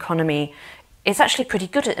about the economy is actually pretty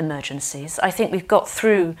good at emergencies. I think we've got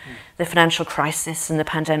through the financial crisis and the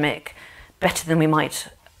pandemic better than we might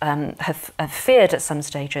have feared at some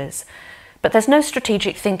stages. But there's no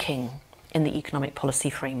strategic thinking in the economic policy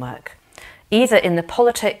framework, either in the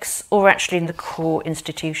politics or actually in the core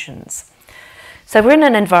institutions. So we're in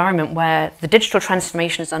an environment where the digital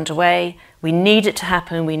transformation is underway. We need it to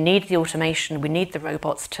happen. We need the automation. We need the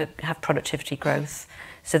robots to have productivity growth.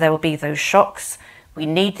 So there will be those shocks. We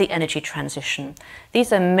need the energy transition.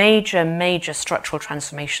 These are major, major structural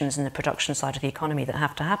transformations in the production side of the economy that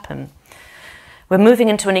have to happen. We're moving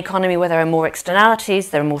into an economy where there are more externalities,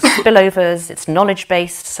 there are more spillovers, it's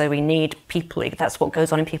knowledge-based, so we need people, that's what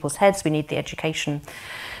goes on in people's heads, we need the education.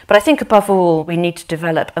 But I think above all, we need to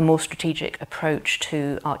develop a more strategic approach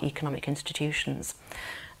to our economic institutions.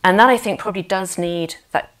 And that, I think, probably does need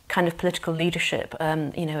that kind of political leadership, a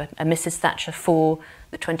Mrs. Thatcher for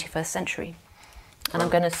the 21st century. And I'm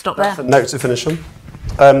going to stop there. That's a note to finish on.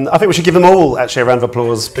 I think we should give them all, actually, a round of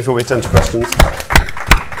applause before we turn to questions.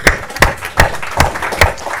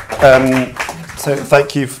 So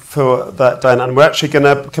thank you for that, Diane. And we're actually going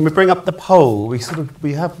to, can we bring up the poll? We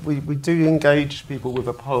do engage people with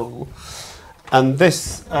a poll. And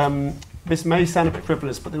this may sound a bit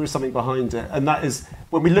frivolous, but there is something behind it. And that is,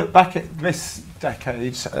 when we look back at this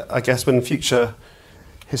decade, I guess when future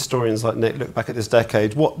historians like Nick look back at this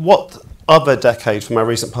decade, what other decade from our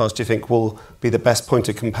recent past do you think will be the best point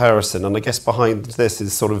of comparison? And I guess behind this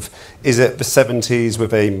is sort of, is it the 70s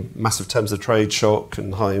with a massive terms of trade shock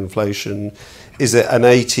and high inflation? Is it an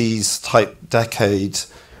 80s type decade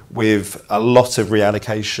with a lot of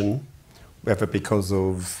reallocation, whether because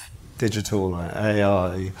of digital or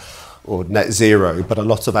AI or net zero, but a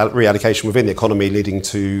lot of reallocation within the economy leading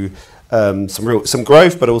to some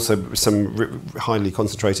growth, but also some highly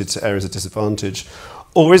concentrated areas of disadvantage?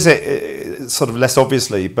 Or is it sort of less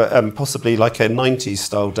obviously, but possibly like a 90s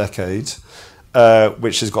style decade,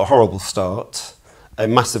 which has got a horrible start, a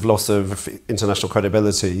massive loss of international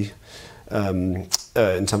credibility in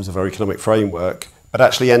terms of our economic framework, but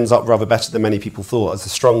actually ends up rather better than many people thought as a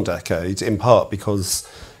strong decade, in part because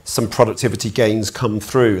some productivity gains come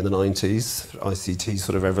through in the 90s, ICT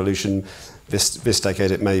sort of revolution. This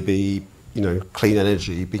decade it may be, clean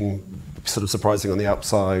energy being sort of surprising on the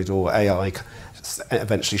upside, or AI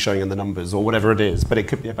eventually showing in the numbers, or whatever it is. But it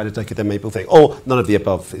could be a better decade than people think. Or none of the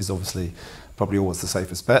above is obviously probably always the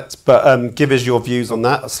safest bet. But give us your views on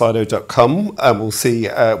that at slido.com, and we'll see.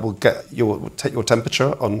 We'll take your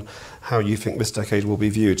temperature on how you think this decade will be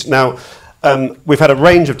viewed. Now, we've had a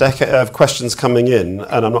range of questions coming in,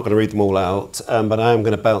 and I'm not going to read them all out, but I am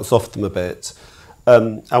going to bounce off them a bit.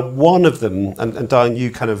 And one of them, and Diane,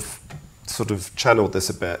 you kind of sort of channeled this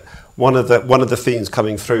a bit. One of the themes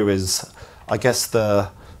coming through is, I guess, the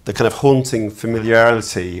kind of haunting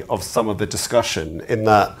familiarity of some of the discussion. In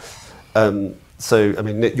that, so I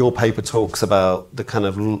mean, your paper talks about the kind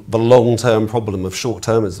of the long-term problem of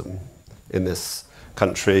short-termism in this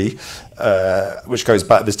country, which goes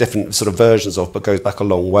back. There's different sort of versions of, but goes back a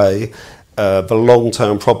long way. The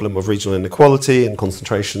long-term problem of regional inequality and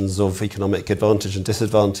concentrations of economic advantage and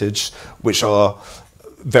disadvantage, which are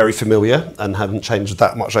very familiar and haven't changed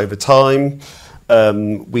that much over time.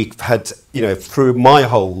 We've had, through my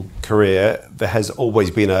whole career, there has always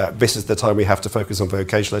been this is the time we have to focus on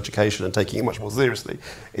vocational education and taking it much more seriously.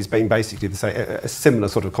 It's been basically a similar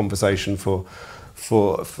sort of conversation for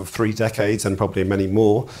 3 decades and probably many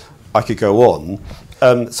more. I could go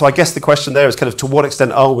on. So I guess the question there is kind of, to what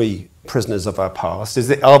extent are we prisoners of our past?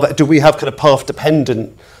 Do we have kind of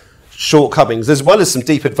path-dependent shortcomings, as well as some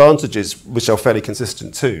deep advantages, which are fairly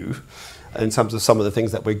consistent too, in terms of some of the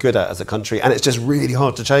things that we're good at as a country, and it's just really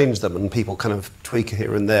hard to change them, and people kind of tweak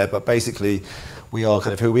here and there, but basically we are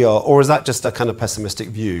kind of who we are? Or is that just a kind of pessimistic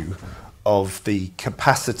view of the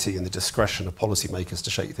capacity and the discretion of policymakers to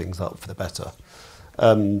shake things up for the better?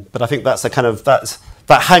 But I think that's a kind of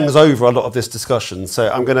that hangs over a lot of this discussion.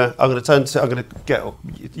 So I'm going to get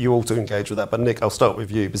you all to engage with that. But Nick, I'll start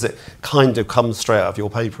with you, because it kind of comes straight out of your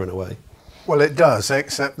paper in a way. Well, it does,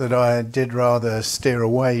 except that I did rather steer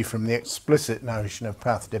away from the explicit notion of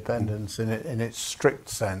path dependence in its strict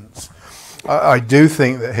sense. I do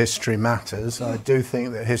think that history matters. I do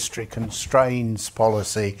think that history constrains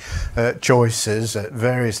policy choices at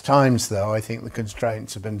various times, though. I think the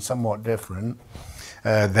constraints have been somewhat different.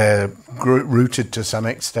 They're rooted to some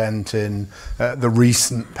extent in the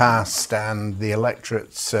recent past and the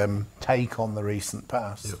electorate's take on the recent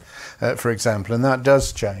past, for example, and that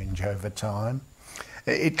does change over time.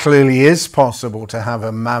 It clearly is possible to have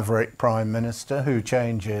a maverick prime minister who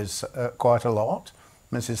changes quite a lot.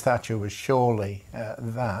 Mrs. Thatcher was surely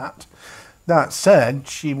that. That said,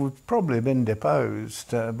 she would probably have been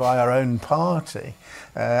deposed by her own party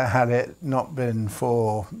had it not been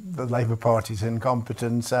for the Labour Party's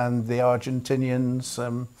incompetence and the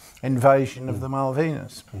Argentinians' invasion of the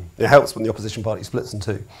Malvinas. It helps when the opposition party splits in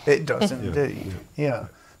two. It does indeed, yeah.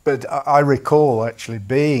 But I recall actually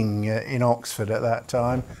being in Oxford at that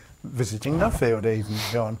time, visiting Nuffield even,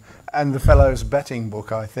 John, and the Fellows betting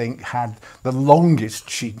book, I think, had the longest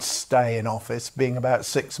she'd stay in office being about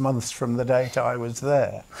 6 months from the date I was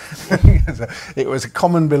there. It was a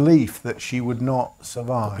common belief that she would not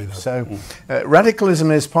survive. So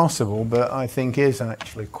radicalism is possible, but I think is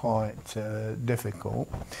actually quite difficult.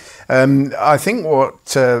 I think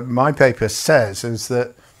what my paper says is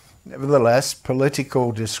that nevertheless,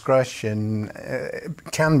 political discretion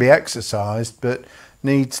can be exercised, but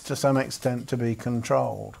needs to some extent to be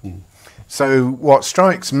controlled. So what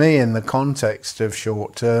strikes me in the context of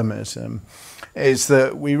short-termism is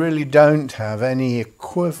that we really don't have any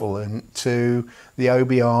equivalent to the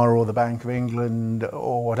OBR or the Bank of England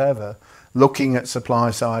or whatever looking at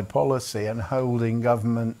supply-side policy and holding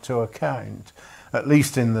government to account, at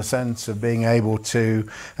least in the sense of being able to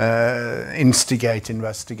instigate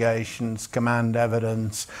investigations, command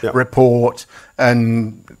evidence, report,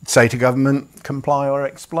 and say to government, comply or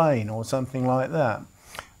explain, or something like that.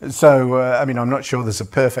 So, I mean, I'm not sure there's a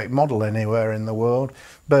perfect model anywhere in the world,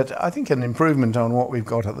 but I think an improvement on what we've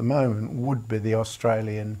got at the moment would be the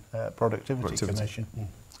Australian Productivity Commission.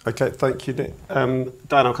 Okay, thank you, Nick. Dan,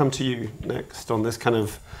 I'll come to you next on this kind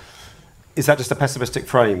of. Is that just a pessimistic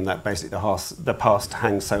frame that basically the past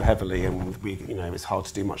hangs so heavily and it's hard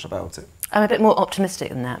to do much about it? I'm a bit more optimistic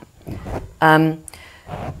than that.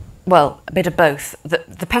 Well, a bit of both.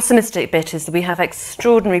 The pessimistic bit is that we have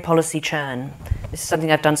extraordinary policy churn. This is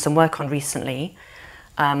something I've done some work on recently.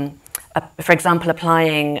 For example,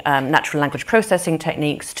 applying natural language processing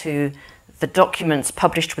techniques to the documents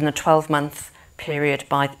published within a 12-month period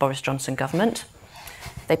by the Boris Johnson government.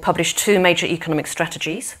 They published 2 major economic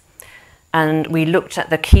strategies. And we looked at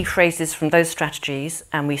the key phrases from those strategies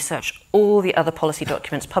and we searched all the other policy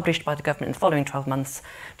documents published by the government in the following 12 months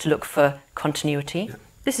to look for continuity. Yeah.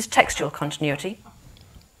 This is textual continuity.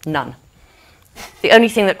 None. The only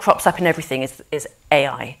thing that crops up in everything is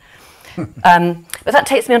AI. But that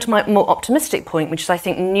takes me on to my more optimistic point, which is I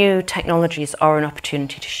think new technologies are an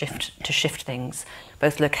opportunity to shift things,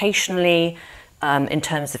 both locationally, in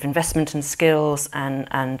terms of investment and skills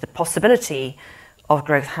and the possibility of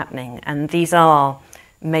growth happening, and these are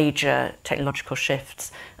major technological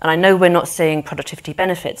shifts. And I know we're not seeing productivity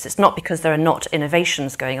benefits. It's not because there are not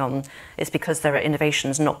innovations going on, it's because there are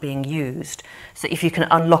innovations not being used. So if you can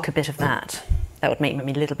unlock a bit of that, that would make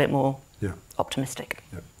me a little bit more optimistic.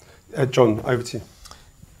 John, over to you.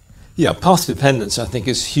 Yeah, path dependence I think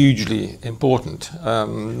is hugely important,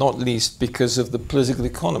 not least because of the political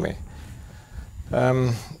economy.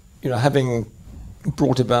 Having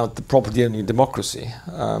brought about the property-owning democracy,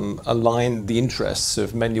 aligned the interests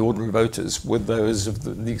of many ordinary voters with those of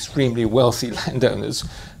the extremely wealthy landowners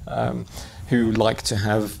who like to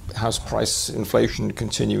have house price inflation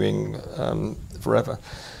continuing forever.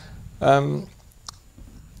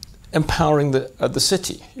 Empowering the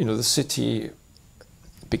city. The city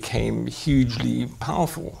became hugely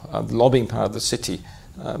powerful. The lobbying power of the city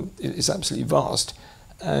is absolutely vast.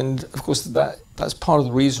 And of course, that's part of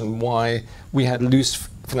the reason why we had loose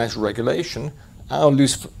financial regulation. Our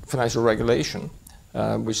loose financial regulation,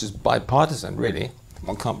 which is bipartisan, really,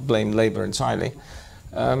 one can't blame Labour entirely,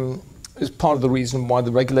 is part of the reason why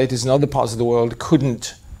the regulators in other parts of the world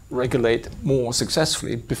couldn't regulate more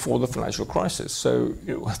successfully before the financial crisis. So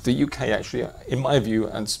the UK actually, in my view,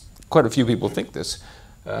 and quite a few people think this,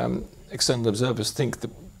 external observers think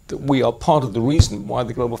that we are part of the reason why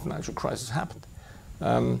the global financial crisis happened.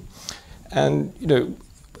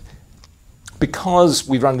 Because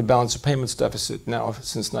we've run the balance of payments deficit now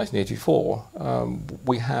since 1984,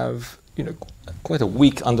 we have quite a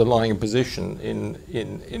weak underlying position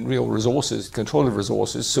in real resources, control of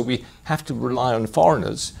resources. So we have to rely on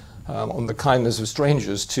foreigners on the kindness of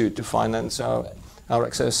strangers to finance our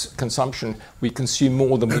excess consumption. We consume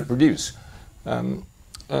more than we produce. That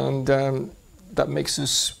makes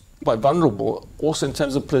us quite vulnerable also in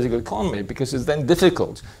terms of political economy, because it's then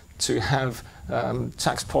difficult to have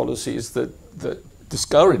tax policies that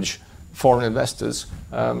discourage foreign investors,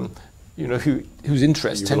 whose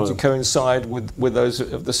interests tend to coincide with those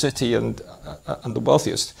of the city and the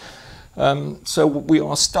wealthiest. So we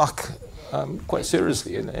are stuck quite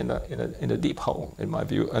seriously in a deep hole, in my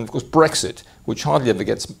view. And of course, Brexit, which hardly ever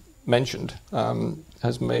gets mentioned,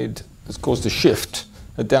 has caused a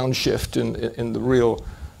downshift in the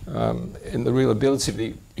real ability of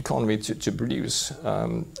the economy to produce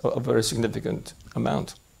a very significant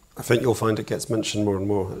amount. I think you'll find it gets mentioned more and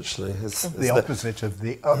more, actually. The opposite of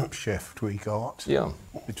the upshift we got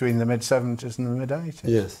between the mid-70s and the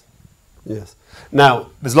mid-80s. Yes. Now,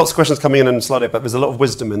 there's lots of questions coming in and Slido, but there's a lot of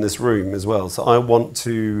wisdom in this room as well. So I want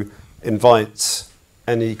to invite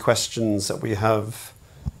any questions that we have,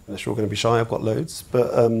 unless you're all going to be shy, I've got loads.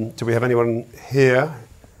 But do we have anyone here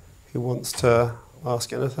who wants to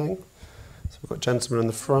ask anything? So we've got a gentleman in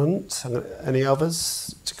the front. Any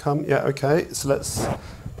others to come? Yeah, okay. So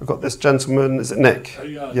we've got this gentleman. Is it Nick?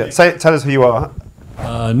 Tell us who you are.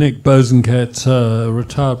 Nick Bosenket,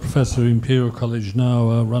 retired professor at Imperial College,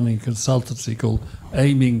 now running a consultancy called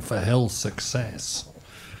Aiming for Health Success,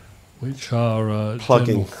 which our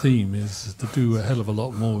general theme is to do a hell of a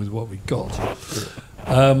lot more with what we got.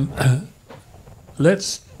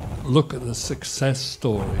 Let's look at the success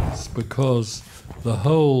stories, because the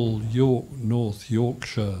whole North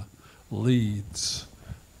Yorkshire, Leeds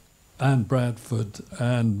and Bradford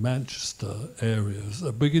and Manchester areas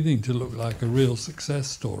are beginning to look like a real success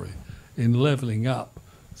story in levelling up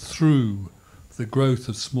through the growth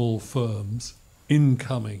of small firms,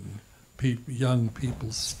 incoming young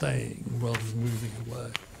people staying rather than moving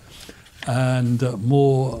away, and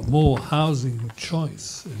more housing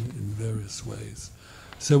choice in various ways.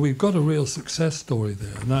 So we've got a real success story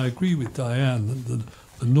there. And I agree with Diane that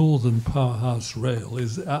the Northern Powerhouse Rail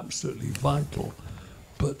is absolutely vital,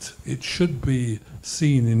 but it should be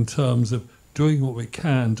seen in terms of doing what we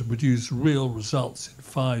can to produce real results in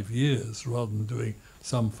 5 years rather than doing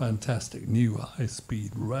some fantastic new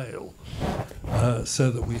high-speed rail,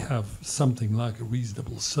 so that we have something like a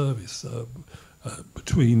reasonable service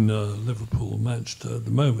between Liverpool and Manchester. At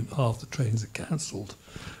the moment, half the trains are cancelled,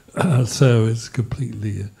 so it's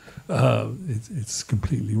completely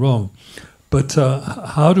wrong. But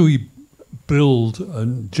how do we build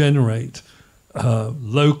and generate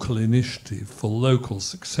local initiative for local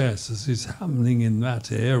success, as is happening in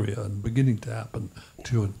that area and beginning to happen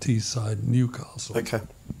to Teesside and Newcastle? Okay,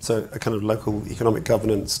 so a kind of local economic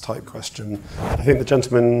governance type question. I think the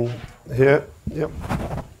gentleman here, yep.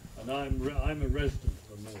 And I'm a resident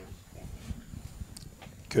of the North.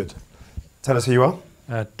 Good. Tell us who you are.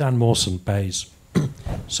 Dan Mawson, Bays.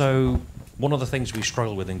 So one of the things we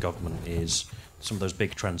struggle with in government is some of those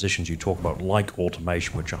big transitions you talk about, like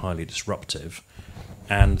automation, which are highly disruptive.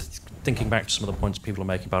 And thinking back to some of the points people are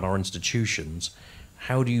making about our institutions,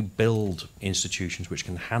 how do you build institutions which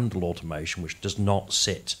can handle automation, which does not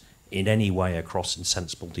sit in any way across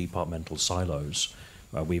insensible departmental silos?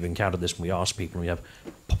 We've encountered this when we ask people, and we have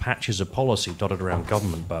patches of policy dotted around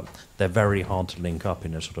government, but they're very hard to link up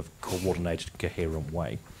in a sort of coordinated, coherent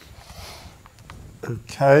way.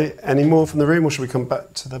 Okay, any more from the room, or should we come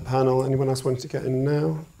back to the panel? Anyone else wanting to get in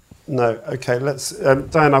now? No. Okay, let's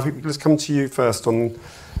Diane, let's come to you first and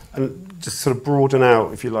just sort of broaden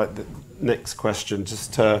out, if you like, the next question.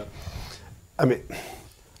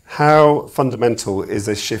 How fundamental is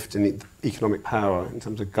a shift in economic power in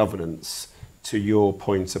terms of governance to your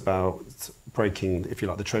point about breaking, if you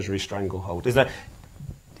like, the Treasury stranglehold? Is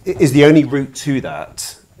the only route to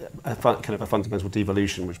that kind of a fundamental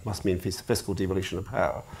devolution, which must mean fiscal devolution of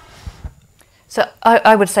power? So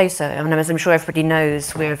I would say so. I mean, as I'm sure everybody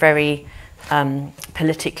knows, we're a very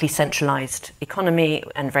politically centralised economy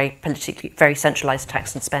and very centralised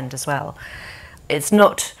tax and spend as well. It's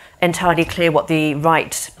not entirely clear what the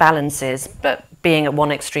right balance is, but being at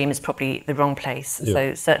one extreme is probably the wrong place. Yeah.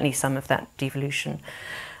 So certainly some of that devolution.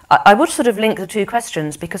 I would sort of link the two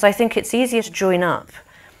questions, because I think it's easier to join up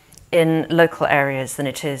in local areas than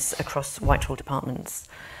it is across Whitehall departments.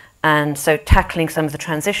 And so tackling some of the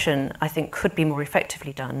transition, I think, could be more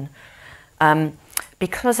effectively done.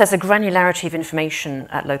 Because there's a granularity of information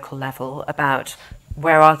at local level about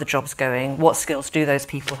where are the jobs going, what skills do those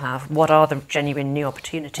people have, what are the genuine new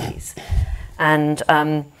opportunities, and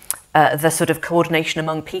the sort of coordination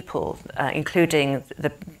among people, including the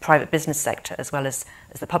private business sector as well as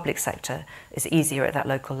the public sector, is easier at that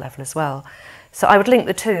local level as well. So I would link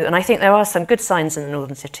the two, and I think there are some good signs in the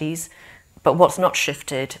northern cities, but what's not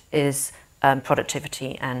shifted is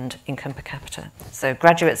productivity and income per capita. So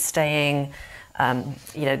graduates staying,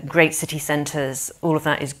 great city centres, all of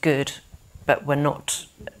that is good, but we're not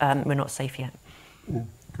safe yet.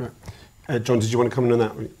 Great. John, did you want to comment on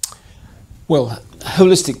that? Well,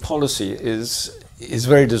 holistic policy is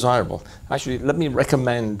very desirable. Actually, let me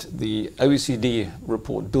recommend the OECD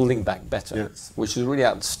report, Building Back Better, yes, which is a really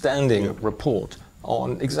outstanding report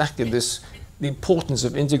on exactly this, the importance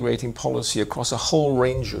of integrating policy across a whole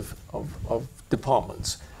range of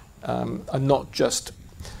departments, and not just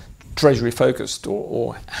treasury focused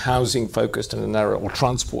or housing focused in a narrow, or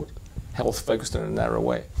transport, health focused in a narrow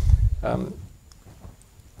way.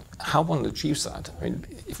 How one achieves that? I mean,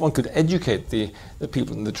 if one could educate the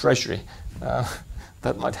people in the treasury,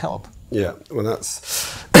 that might help. Yeah, well,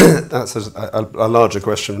 that's a larger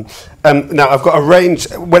question. Now, I've got a range.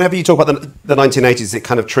 Whenever you talk about the 1980s, it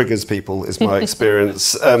kind of triggers people, is my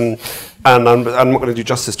experience. And I'm not going to do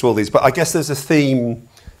justice to all these, but I guess there's a theme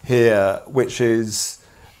here, which is,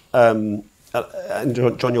 and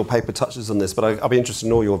John, your paper touches on this, but I'll be interested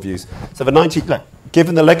in all your views. So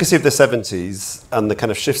given the legacy of the 70s and the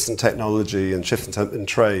kind of shifts in technology and shifts in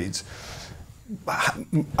trade,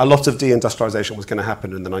 a lot of deindustrialization was going to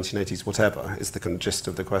happen in the 1980s, whatever is the kind of gist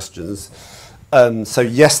of the questions. So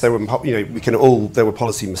yes, there were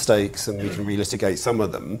policy mistakes, and we can relitigate some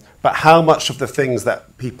of them. But how much of the things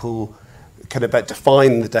that people kind of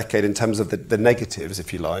define the decade in terms of the negatives,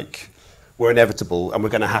 if you like, were inevitable and were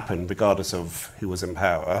going to happen regardless of who was in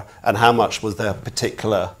power, and how much was there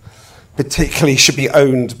particularly should be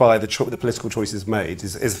owned by the political choices made?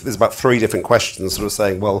 There's about three different questions sort of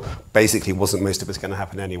saying, well, basically wasn't most of it's going to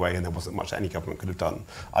happen anyway, and there wasn't much any government could have done.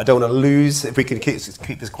 I don't want to lose, if we can keep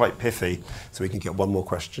this quite pithy, so we can get one more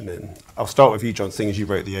question in. I'll start with you, John, seeing as you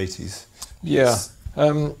wrote the 80s. Yeah.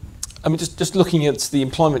 I mean, just looking at the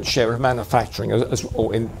employment share of manufacturing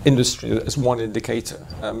or in industry as one indicator,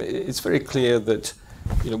 it's very clear that,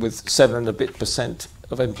 with 7% and a bit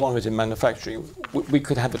of employment in manufacturing, we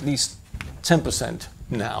could have at least 10%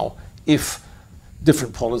 now if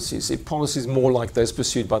policies more like those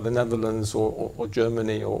pursued by the Netherlands or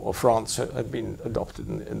Germany or France had been adopted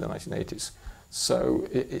in the 1980s. So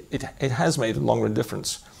it has made a long-run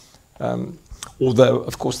difference. Although,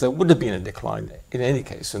 of course, there would have been a decline in any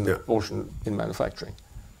case in the proportion in manufacturing.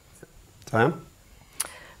 Diane?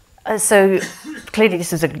 So clearly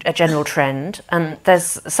this is a general trend, and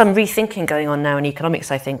there's some rethinking going on now in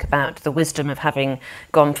economics, I think, about the wisdom of having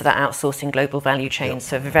gone for that outsourcing global value chain.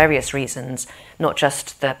 So for various reasons, not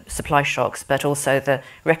just the supply shocks, but also the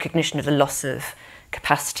recognition of the loss of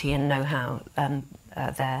capacity and know-how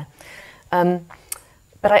there.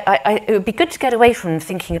 But it would be good to get away from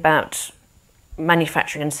thinking about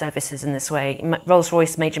manufacturing and services in this way.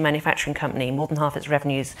 Rolls-Royce, major manufacturing company, more than half its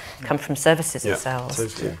revenues come from services it sells.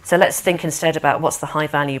 So let's think instead about what's the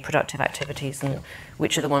high-value productive activities and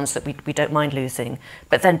which are the ones that we don't mind losing,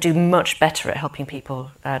 but then do much better at helping people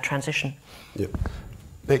transition. Yeah.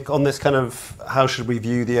 Vic, on this kind of how should we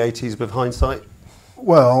view the 80s with hindsight?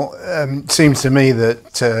 Well, it seems to me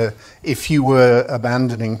that if you were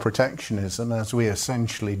abandoning protectionism, as we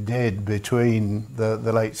essentially did between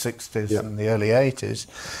the late 60s and the early 80s,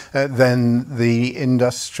 then the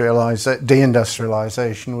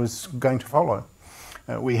deindustrialization was going to follow.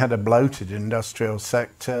 We had a bloated industrial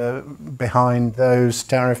sector behind those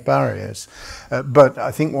tariff barriers. But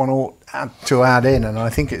I think one ought to add in, and I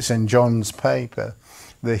think it's in John's paper,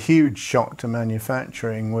 the huge shock to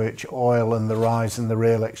manufacturing which oil and the rise in the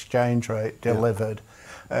real exchange rate delivered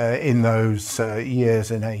in those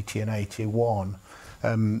years in 80 and 81.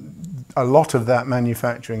 A lot of that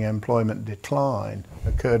manufacturing employment decline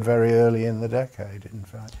occurred very early in the decade, in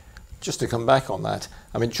fact. Just to come back on that,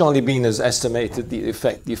 I mean, Charlie Bean has estimated the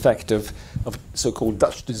effect of so-called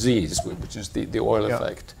Dutch disease, which is the oil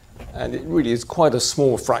effect. And it really is quite a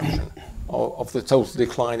small fraction of the total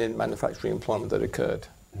decline in manufacturing employment that occurred.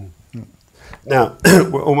 Now,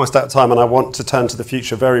 we're almost out of time, and I want to turn to the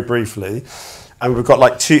future very briefly. And we've got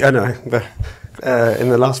in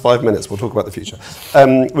the last 5 minutes, we'll talk about the future.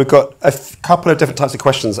 We've got a couple of different types of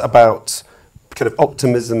questions about kind of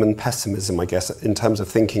optimism and pessimism, I guess, in terms of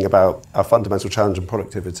thinking about our fundamental challenge and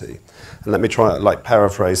productivity. And let me try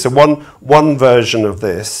paraphrase. So one version of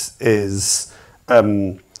this is,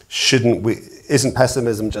 isn't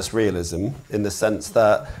pessimism just realism, in the sense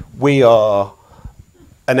that we are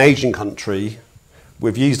an aging country,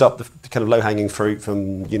 we've used up the kind of low-hanging fruit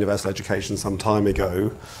from universal education some time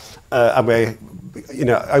ago, and we're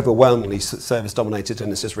overwhelmingly service dominated,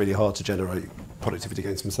 and it's just really hard to generate productivity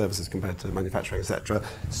gains from services compared to manufacturing, etc.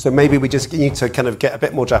 So maybe we just need to kind of get a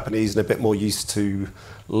bit more Japanese and a bit more used to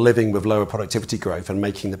living with lower productivity growth and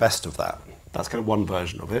making the best of that. That's kind of one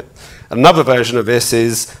version of it. Another version of this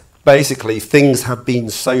is basically things have been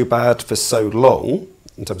so bad for so long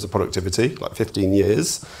in terms of productivity, like 15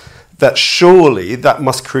 years, that surely that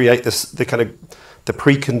must create the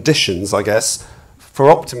preconditions, I guess, for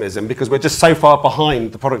optimism, because we're just so far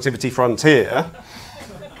behind the productivity frontier.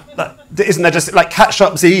 Isn't there just like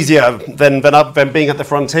catch-up's easier than being at the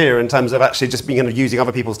frontier in terms of actually just being using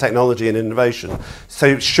other people's technology and innovation?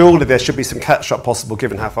 So surely there should be some catch-up possible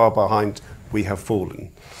given how far behind we have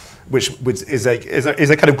fallen, which is a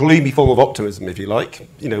kind of gloomy form of optimism, if you like.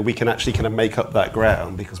 We can actually kind of make up that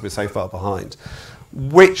ground because we're so far behind.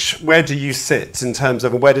 Where do you sit in terms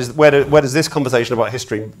of, where does this conversation about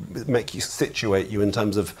history situate you in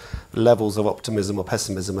terms of levels of optimism or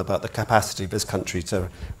pessimism about the capacity of this country to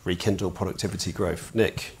rekindle productivity growth?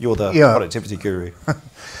 Nick, you're the productivity guru.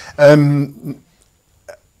 I'm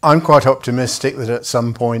quite optimistic that at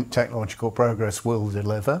some point technological progress will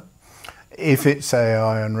deliver. If it's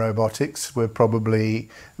AI and robotics, we're probably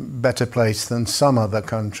better placed than some other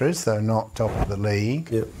countries, though not top of the league.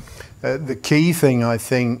 Yep. The key thing, I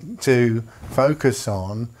think, to focus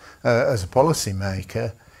on as a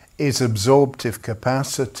policymaker is absorptive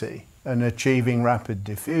capacity and achieving rapid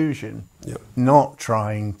diffusion, not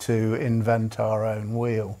trying to invent our own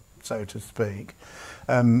wheel, so to speak.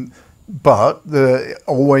 But there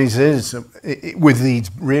always is, with these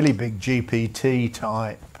really big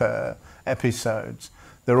GPT-type episodes,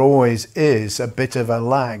 there always is a bit of a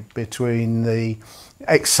lag between the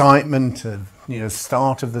excitement of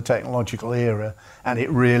start of the technological era and it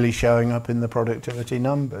really showing up in the productivity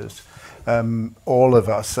numbers. All of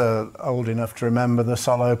us are old enough to remember the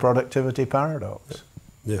Solow productivity paradox.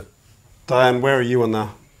 Yeah. Diane, where are you on the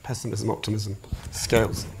pessimism, optimism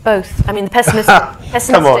scales? Both. I mean, the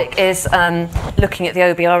pessimistic is looking at the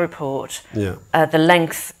OBR report. Yeah. The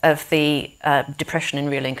length of the depression in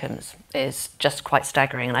real incomes is just quite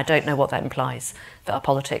staggering, and I don't know what that implies for our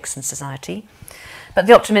politics and society. But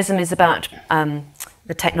the optimism is about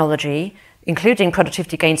the technology, including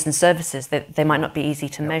productivity gains in services that they might not be easy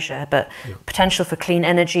to measure, but potential for clean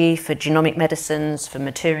energy, for genomic medicines, for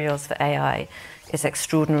materials, for AI is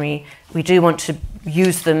extraordinary. We do want to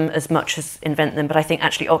use them as much as invent them, but I think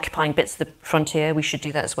actually occupying bits of the frontier, we should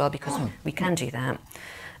do that as well because we can do that.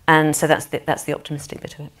 And so that's the optimistic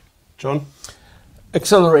bit of it. John?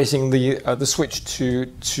 Accelerating the switch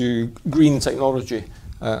to green technology.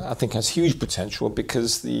 I think has huge potential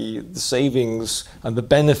because the savings and the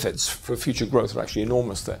benefits for future growth are actually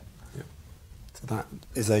enormous there. Yeah. So that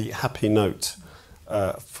is a happy note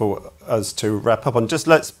for us to wrap up on. Just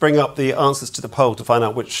let's bring up the answers to the poll to find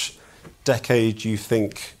out which decade you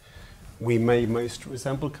think we may most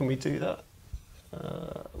resemble. Can we do that?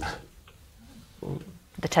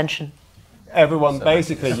 The tension. Everyone,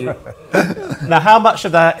 basically. Now, how much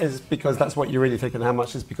of that is because that's what you really think, and how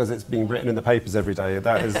much is because it's being written in the papers every day?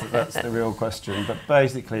 That's the real question. But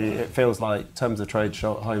basically, it feels like terms of trade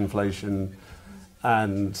shot, high inflation,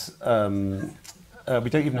 and we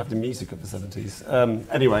don't even have the music of the 70s.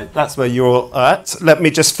 Anyway, that's where you're at. Let me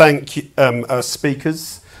just thank our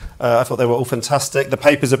speakers. I thought they were all fantastic. The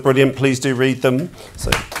papers are brilliant. Please do read them.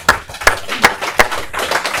 So,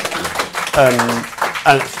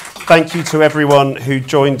 and thank you to everyone who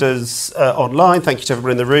joined us online. Thank you to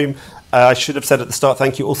everyone in the room. I should have said at the start,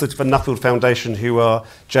 thank you also to the Nuffield Foundation, who are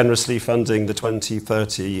generously funding the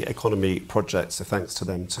 2030 Economy Project. So thanks to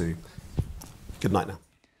them too. Good night now.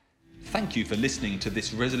 Thank you for listening to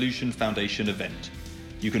this Resolution Foundation event.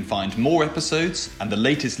 You can find more episodes and the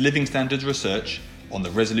latest living standards research on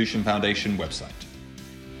the Resolution Foundation website.